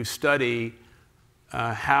and you study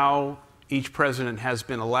how each president has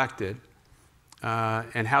been elected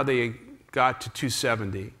and how they got to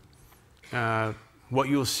 270, what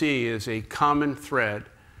you'll see is a common thread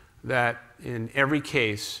that in every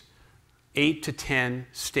case, 8 to 10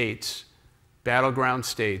 states, battleground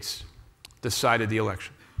states, decided the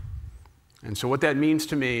election. And so what that means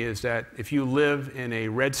to me is that if you live in a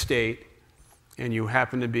red state and you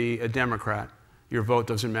happen to be a Democrat, your vote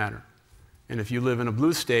doesn't matter. And if you live in a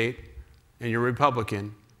blue state and you're a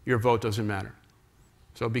Republican, your vote doesn't matter.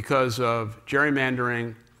 So because of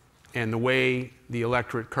gerrymandering and the way the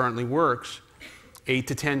electorate currently works, 8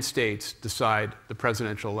 to 10 states decide the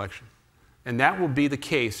presidential election. And that will be the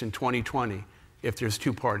case in 2020 if there's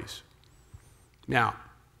two parties. Now,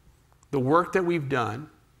 the work that we've done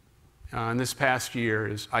in this past year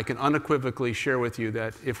is I can unequivocally share with you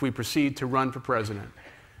that if we proceed to run for president,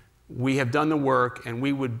 we have done the work and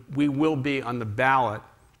we will be on the ballot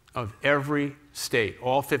of every state,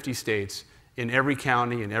 all 50 states, in every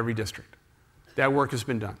county, in every district. That work has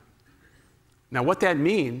been done. Now, what that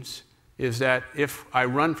means is that if I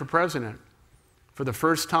run for president, for the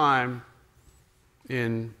first time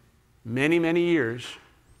in many, many years,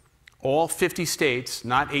 all 50 states,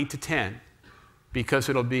 not 8 to 10, because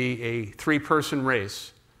it'll be a three-person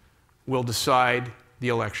race, will decide the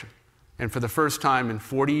election. And for the first time in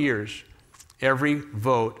 40 years, every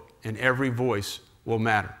vote and every voice will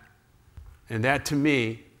matter. And that, to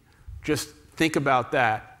me, just think about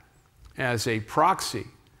that as a proxy,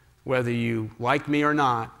 whether you like me or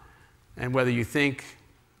not, and whether you think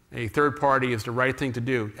a third party is the right thing to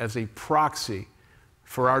do, as a proxy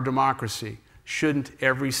for our democracy. Shouldn't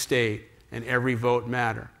every state and every vote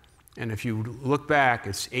matter? And if you look back,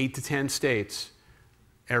 it's 8 to 10 states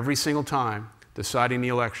every single time deciding the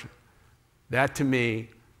election. That, to me,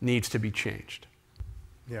 needs to be changed.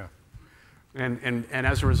 Yeah. And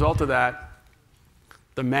as a result of that,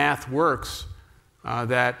 the math works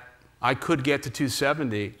that I could get to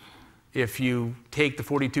 270 if you take the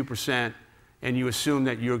 42% and you assume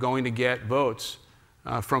that you're going to get votes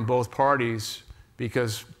from both parties,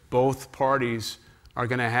 because both parties are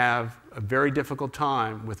going to have a very difficult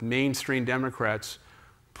time with mainstream Democrats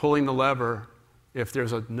pulling the lever if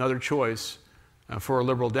there's another choice for a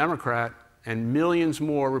liberal Democrat, and millions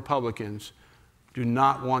more Republicans do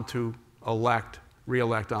not want to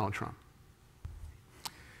re-elect Donald Trump.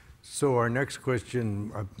 So our next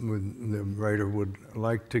question, the writer would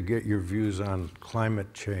like to get your views on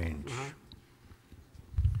climate change.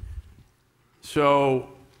 So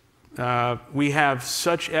we have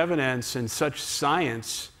such evidence and such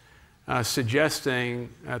science suggesting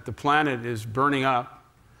that the planet is burning up,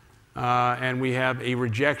 and we have a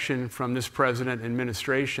rejection from this president and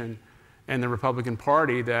administration and the Republican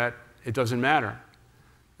Party that it doesn't matter.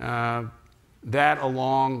 That,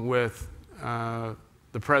 along with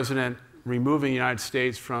the president removing the United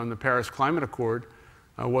States from the Paris Climate Accord,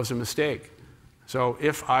 was a mistake. So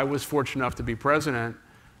if I was fortunate enough to be president,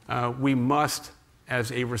 we must,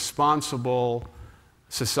 as a responsible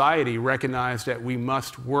society, recognize that we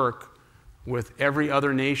must work with every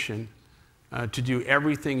other nation to do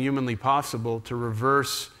everything humanly possible to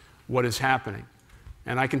reverse what is happening.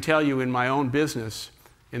 And I can tell you, in my own business,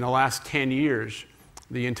 in the last 10 years,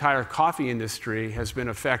 the entire coffee industry has been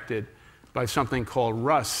affected by something called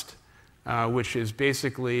rust, which is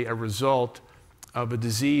basically a result of a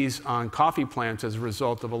disease on coffee plants as a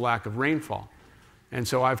result of a lack of rainfall. And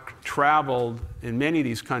so I've traveled in many of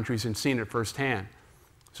these countries and seen it firsthand.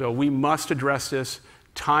 So we must address this.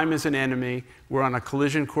 Time is an enemy. We're on a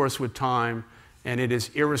collision course with time, and it is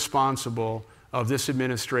irresponsible of this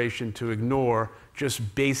administration to ignore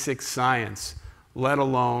just basic science, let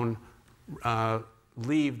alone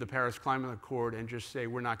leave the Paris Climate Accord and just say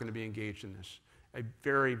we're not going to be engaged in this. A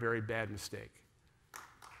very, very bad mistake.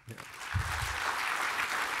 Yeah.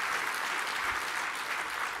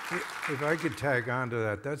 If I could tag on to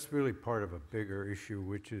that, that's really part of a bigger issue,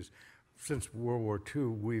 which is, since World War II,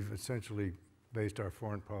 we've essentially based our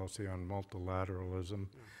foreign policy on multilateralism.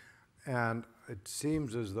 And it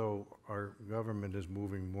seems as though our government is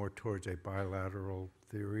moving more towards a bilateral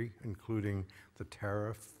theory, including the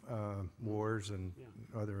tariff wars and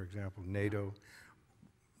other examples, NATO.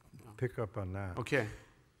 Pick up on that. Okay.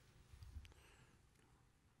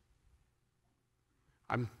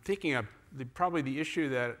 I'm thinking of probably the issue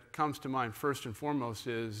that comes to mind first and foremost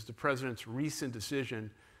is the president's recent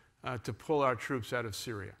decision to pull our troops out of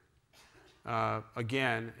Syria.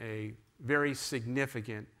 Again, a very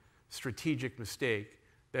significant strategic mistake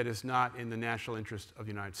that is not in the national interest of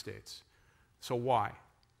the United States. So why?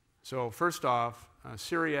 So first off,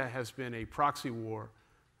 Syria has been a proxy war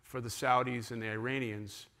for the Saudis and the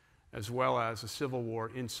Iranians, as well as a civil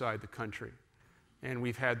war inside the country. And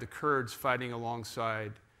we've had the Kurds fighting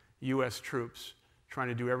alongside US troops, trying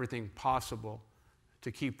to do everything possible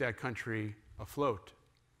to keep that country afloat.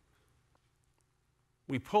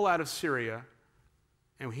 We pull out of Syria,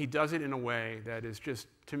 and he does it in a way that is just,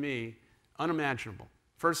 to me, unimaginable.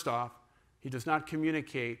 First off, he does not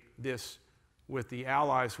communicate this with the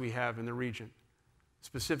allies we have in the region,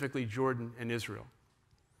 specifically Jordan and Israel.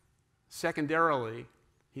 Secondarily,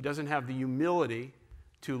 he doesn't have the humility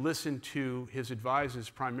to listen to his advisors,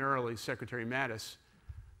 primarily Secretary Mattis,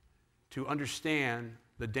 to understand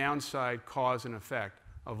the downside cause and effect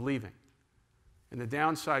of leaving. And the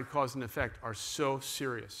downside cause and effect are so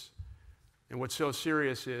serious. And what's so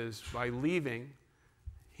serious is by leaving,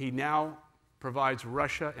 he now provides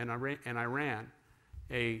Russia and Iran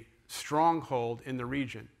a stronghold in the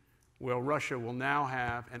region where Russia will now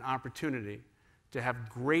have an opportunity to have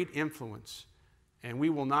great influence, and we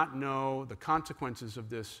will not know the consequences of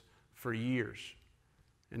this for years.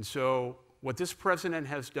 And so what this president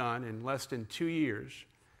has done in less than 2 years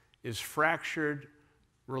is fractured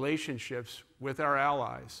relationships with our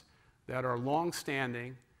allies that are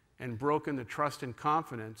long-standing and broken the trust and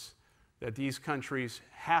confidence that these countries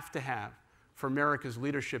have to have for America's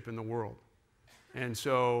leadership in the world. And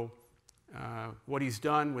so what he's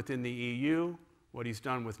done within the EU, what he's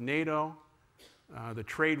done with NATO, the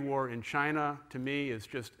trade war in China, to me, is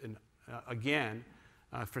just, again,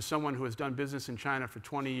 for someone who has done business in China for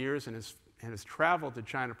 20 years and has traveled to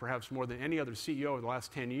China perhaps more than any other CEO over the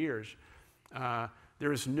last 10 years,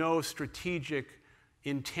 there is no strategic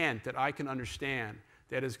intent that I can understand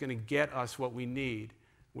that is going to get us what we need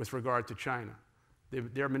with regard to China.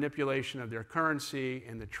 Their manipulation of their currency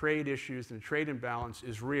and the trade issues and the trade imbalance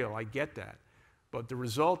is real. I get that. But the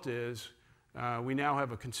result is we now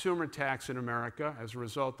have a consumer tax in America as a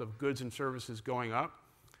result of goods and services going up.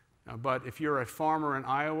 But if you're a farmer in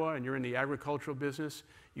Iowa and you're in the agricultural business,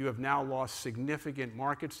 you have now lost significant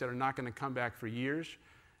markets that are not going to come back for years.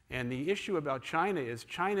 And the issue about China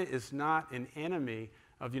is not an enemy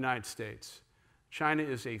of the United States. China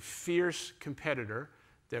is a fierce competitor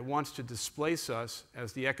that wants to displace us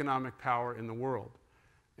as the economic power in the world.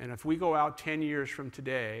 And if we go out 10 years from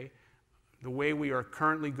today, the way we are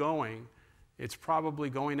currently going, it's probably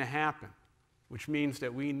going to happen, which means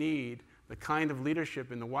that we need the kind of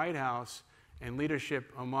leadership in the White House and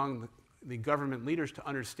leadership among the government leaders to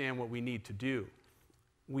understand what we need to do.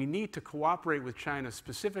 We need to cooperate with China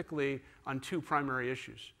specifically on 2 primary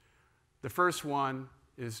issues. The first one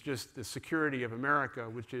is just the security of America,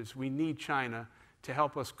 which is we need China to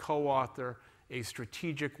help us co-author a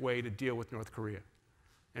strategic way to deal with North Korea.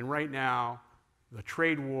 And right now, the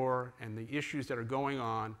trade war and the issues that are going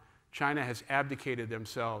on, China has abdicated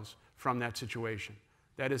themselves from that situation.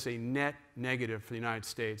 That is a net negative for the United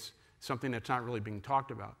States, something that's not really being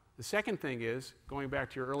talked about. The second thing is, going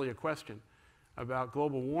back to your earlier question about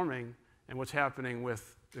global warming and what's happening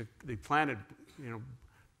with the planet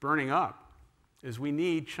burning up, is we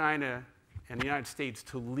need China and the United States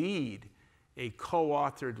to lead a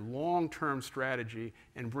co-authored long-term strategy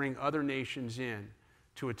and bring other nations in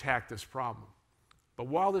to attack this problem. But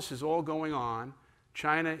while this is all going on,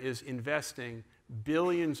 China is investing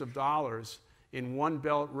billions of dollars in One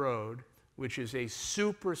Belt Road, which is a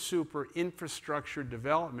super infrastructure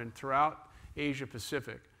development throughout Asia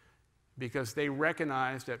Pacific, because they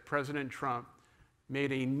recognize that President Trump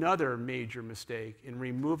made another major mistake in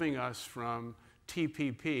removing us from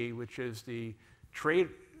TPP, which is the trade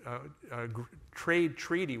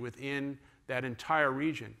treaty within that entire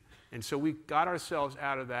region. And so we got ourselves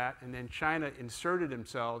out of that, and then China inserted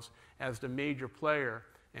themselves as the major player.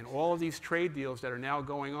 And all of these trade deals that are now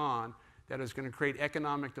going on that is going to create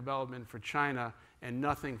economic development for China and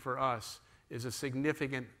nothing for us is a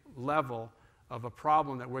significant level of a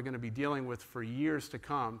problem that we're going to be dealing with for years to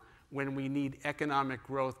come when we need economic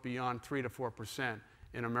growth beyond 3 to 4%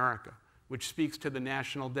 in America, which speaks to the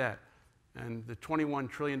national debt. And the $21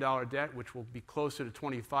 trillion debt, which will be closer to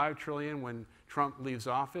 $25 trillion when Trump leaves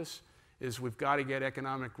office, is we've got to get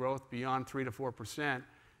economic growth beyond 3 to 4%.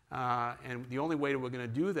 And the only way that we're going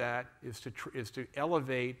to do that is to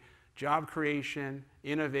elevate job creation,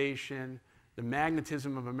 innovation, the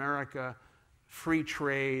magnetism of America, free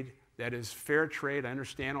trade, that is fair trade. I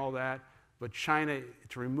understand all that. But China,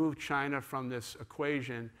 to remove China from this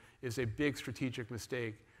equation is a big strategic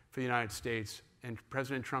mistake for the United States. And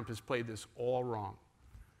President Trump has played this all wrong.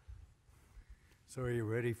 So are you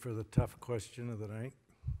ready for the tough question of the night?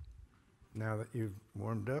 Now that you've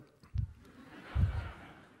warmed up?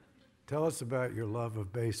 Tell us about your love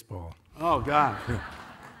of baseball. Oh, God.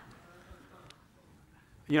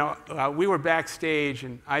 You know, we were backstage,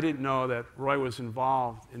 and I didn't know that Roy was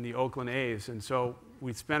involved in the Oakland A's. And so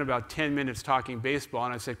we spent about 10 minutes talking baseball,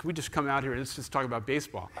 and I said, can we just come out here and let's just talk about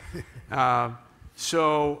baseball?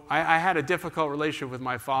 So I had a difficult relationship with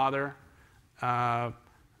my father.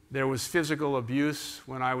 There was physical abuse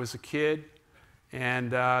when I was a kid,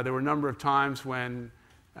 and there were a number of times when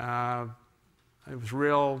it was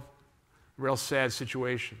real sad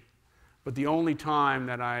situation. But the only time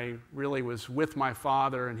that I really was with my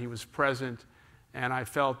father and he was present and I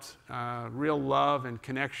felt real love and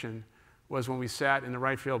connection was when we sat in the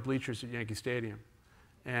right field bleachers at Yankee Stadium.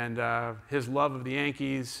 And his love of the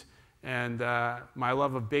Yankees and my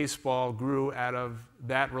love of baseball grew out of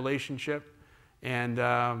that relationship. And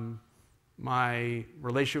my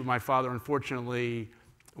relationship with my father, unfortunately,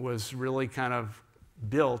 was really kind of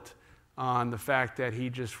built on the fact that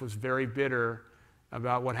he just was very bitter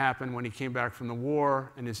about what happened when he came back from the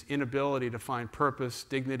war and his inability to find purpose,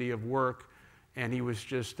 dignity of work, and he was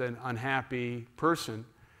just an unhappy person,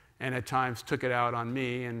 and at times took it out on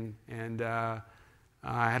me, and I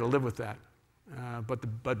had to live with that.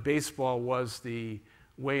 But baseball was the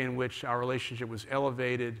way in which our relationship was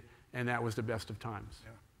elevated, and that was the best of times.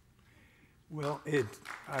 Yeah. Well,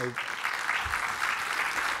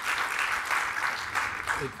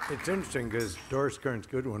 it's interesting because Doris Kearns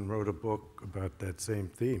Goodwin wrote a book about that same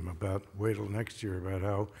theme, about wait till next year, about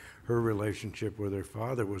how her relationship with her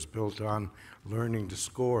father was built on learning to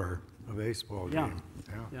score a baseball game.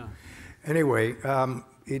 Yeah. Anyway,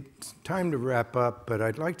 it's time to wrap up, but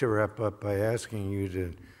I'd like to wrap up by asking you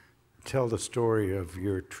to tell the story of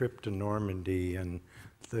your trip to Normandy and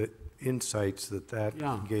the insights that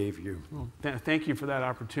gave you. Well, thank you for that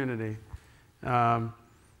opportunity.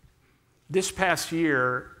 This past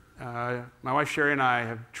year, my wife Sherry and I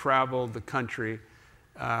have traveled the country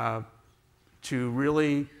to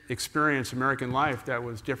really experience American life that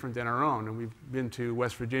was different than our own. And we've been to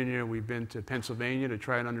West Virginia, we've been to Pennsylvania to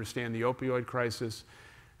try and understand the opioid crisis.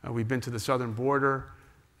 We've been to the southern border.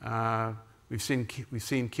 We've seen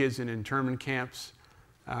kids in internment camps.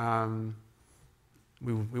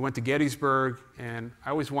 We went to Gettysburg, and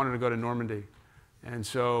I always wanted to go to Normandy. And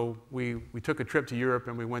so we took a trip to Europe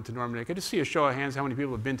and we went to Normandy. Could I just see a show of hands how many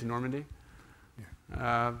people have been to Normandy?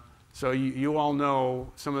 Yeah. So you all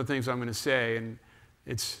know some of the things I'm going to say, and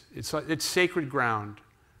it's sacred ground.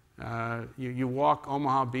 You walk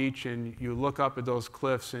Omaha Beach and you look up at those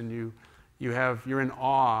cliffs and you're in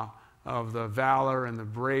awe of the valor and the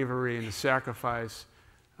bravery and the sacrifice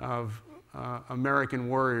of American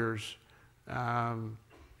warriors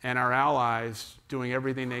and our allies doing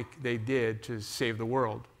everything they did to save the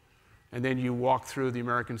world. And then you walk through the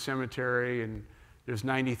American cemetery and there's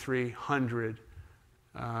 9,300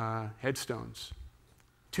 headstones.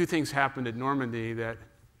 Two things happened at Normandy that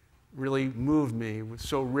really moved me, it was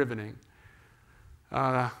so riveting.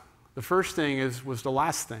 The first thing was the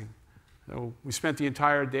last thing. So we spent the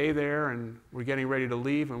entire day there and we're getting ready to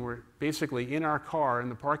leave and we're basically in our car in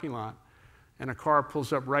the parking lot and a car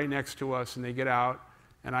pulls up right next to us and they get out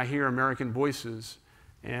and I hear American voices.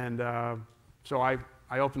 And so I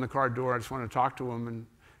opened the car door, I just wanted to talk to them, and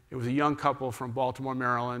it was a young couple from Baltimore,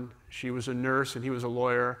 Maryland. She was a nurse and he was a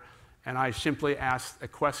lawyer. And I simply asked a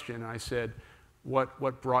question. I said,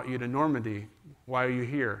 what brought you to Normandy? Why are you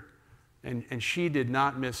here? And she did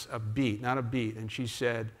not miss a beat, not a beat. And she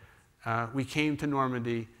said, we came to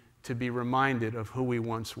Normandy to be reminded of who we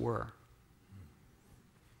once were.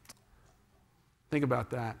 Think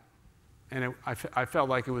about that. And I felt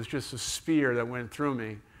like it was just a spear that went through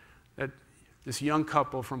me, that this young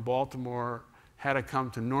couple from Baltimore had to come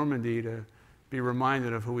to Normandy to be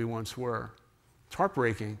reminded of who we once were. It's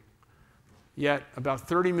heartbreaking. Yet, about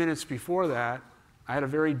 30 minutes before that, I had a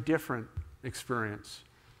very different experience.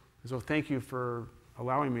 So thank you for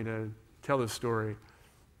allowing me to tell this story.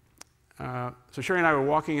 So Sherry and I were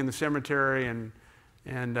walking in the cemetery, and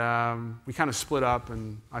we kind of split up,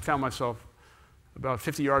 and I found myself about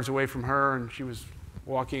 50 yards away from her, and she was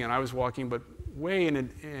walking and I was walking, but way in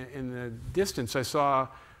the distance I saw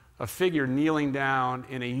a figure kneeling down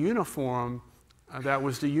in a uniform that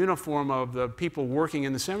was the uniform of the people working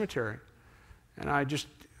in the cemetery. And I just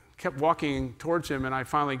kept walking towards him, and I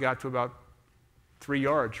finally got to about 3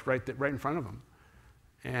 yards right in front of him.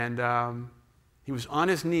 And he was on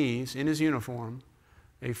his knees in his uniform,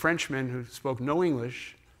 a Frenchman who spoke no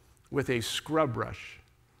English, with a scrub brush,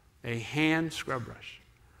 a hand scrub brush.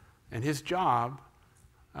 And his job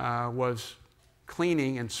was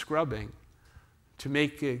cleaning and scrubbing to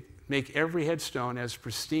make every headstone as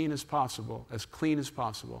pristine as possible, as clean as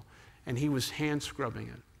possible. And he was hand scrubbing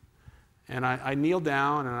it. And I kneeled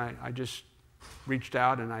down, and I just reached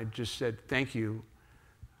out, and I just said, thank you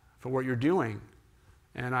for what you're doing.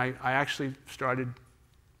 And I actually started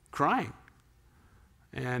crying.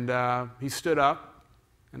 And he stood up,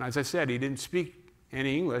 and as I said, he didn't speak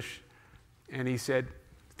any English, and he said,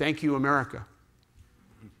 thank you, America.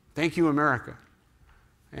 Thank you, America.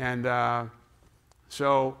 And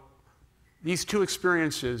so these two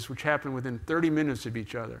experiences, which happened within 30 minutes of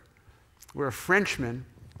each other, where a Frenchman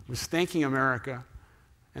was thanking America,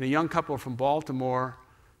 and a young couple from Baltimore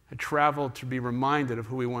had traveled to be reminded of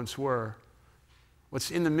who we once were.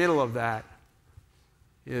 What's in the middle of that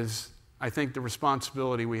is, I think, the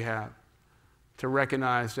responsibility we have to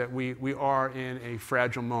recognize that we are in a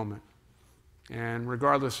fragile moment. And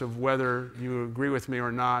regardless of whether you agree with me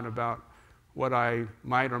or not about what I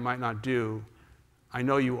might or might not do, I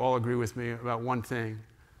know you all agree with me about one thing.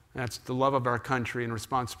 That's the love of our country and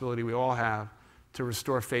responsibility we all have to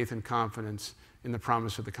restore faith and confidence in the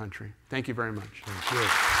promise of the country. Thank you very much. Thank you.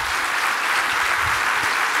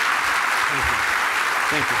 Thank you.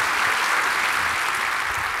 Thank you.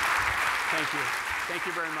 Thank you. Thank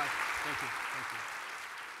you very much. Thank you. Thank you.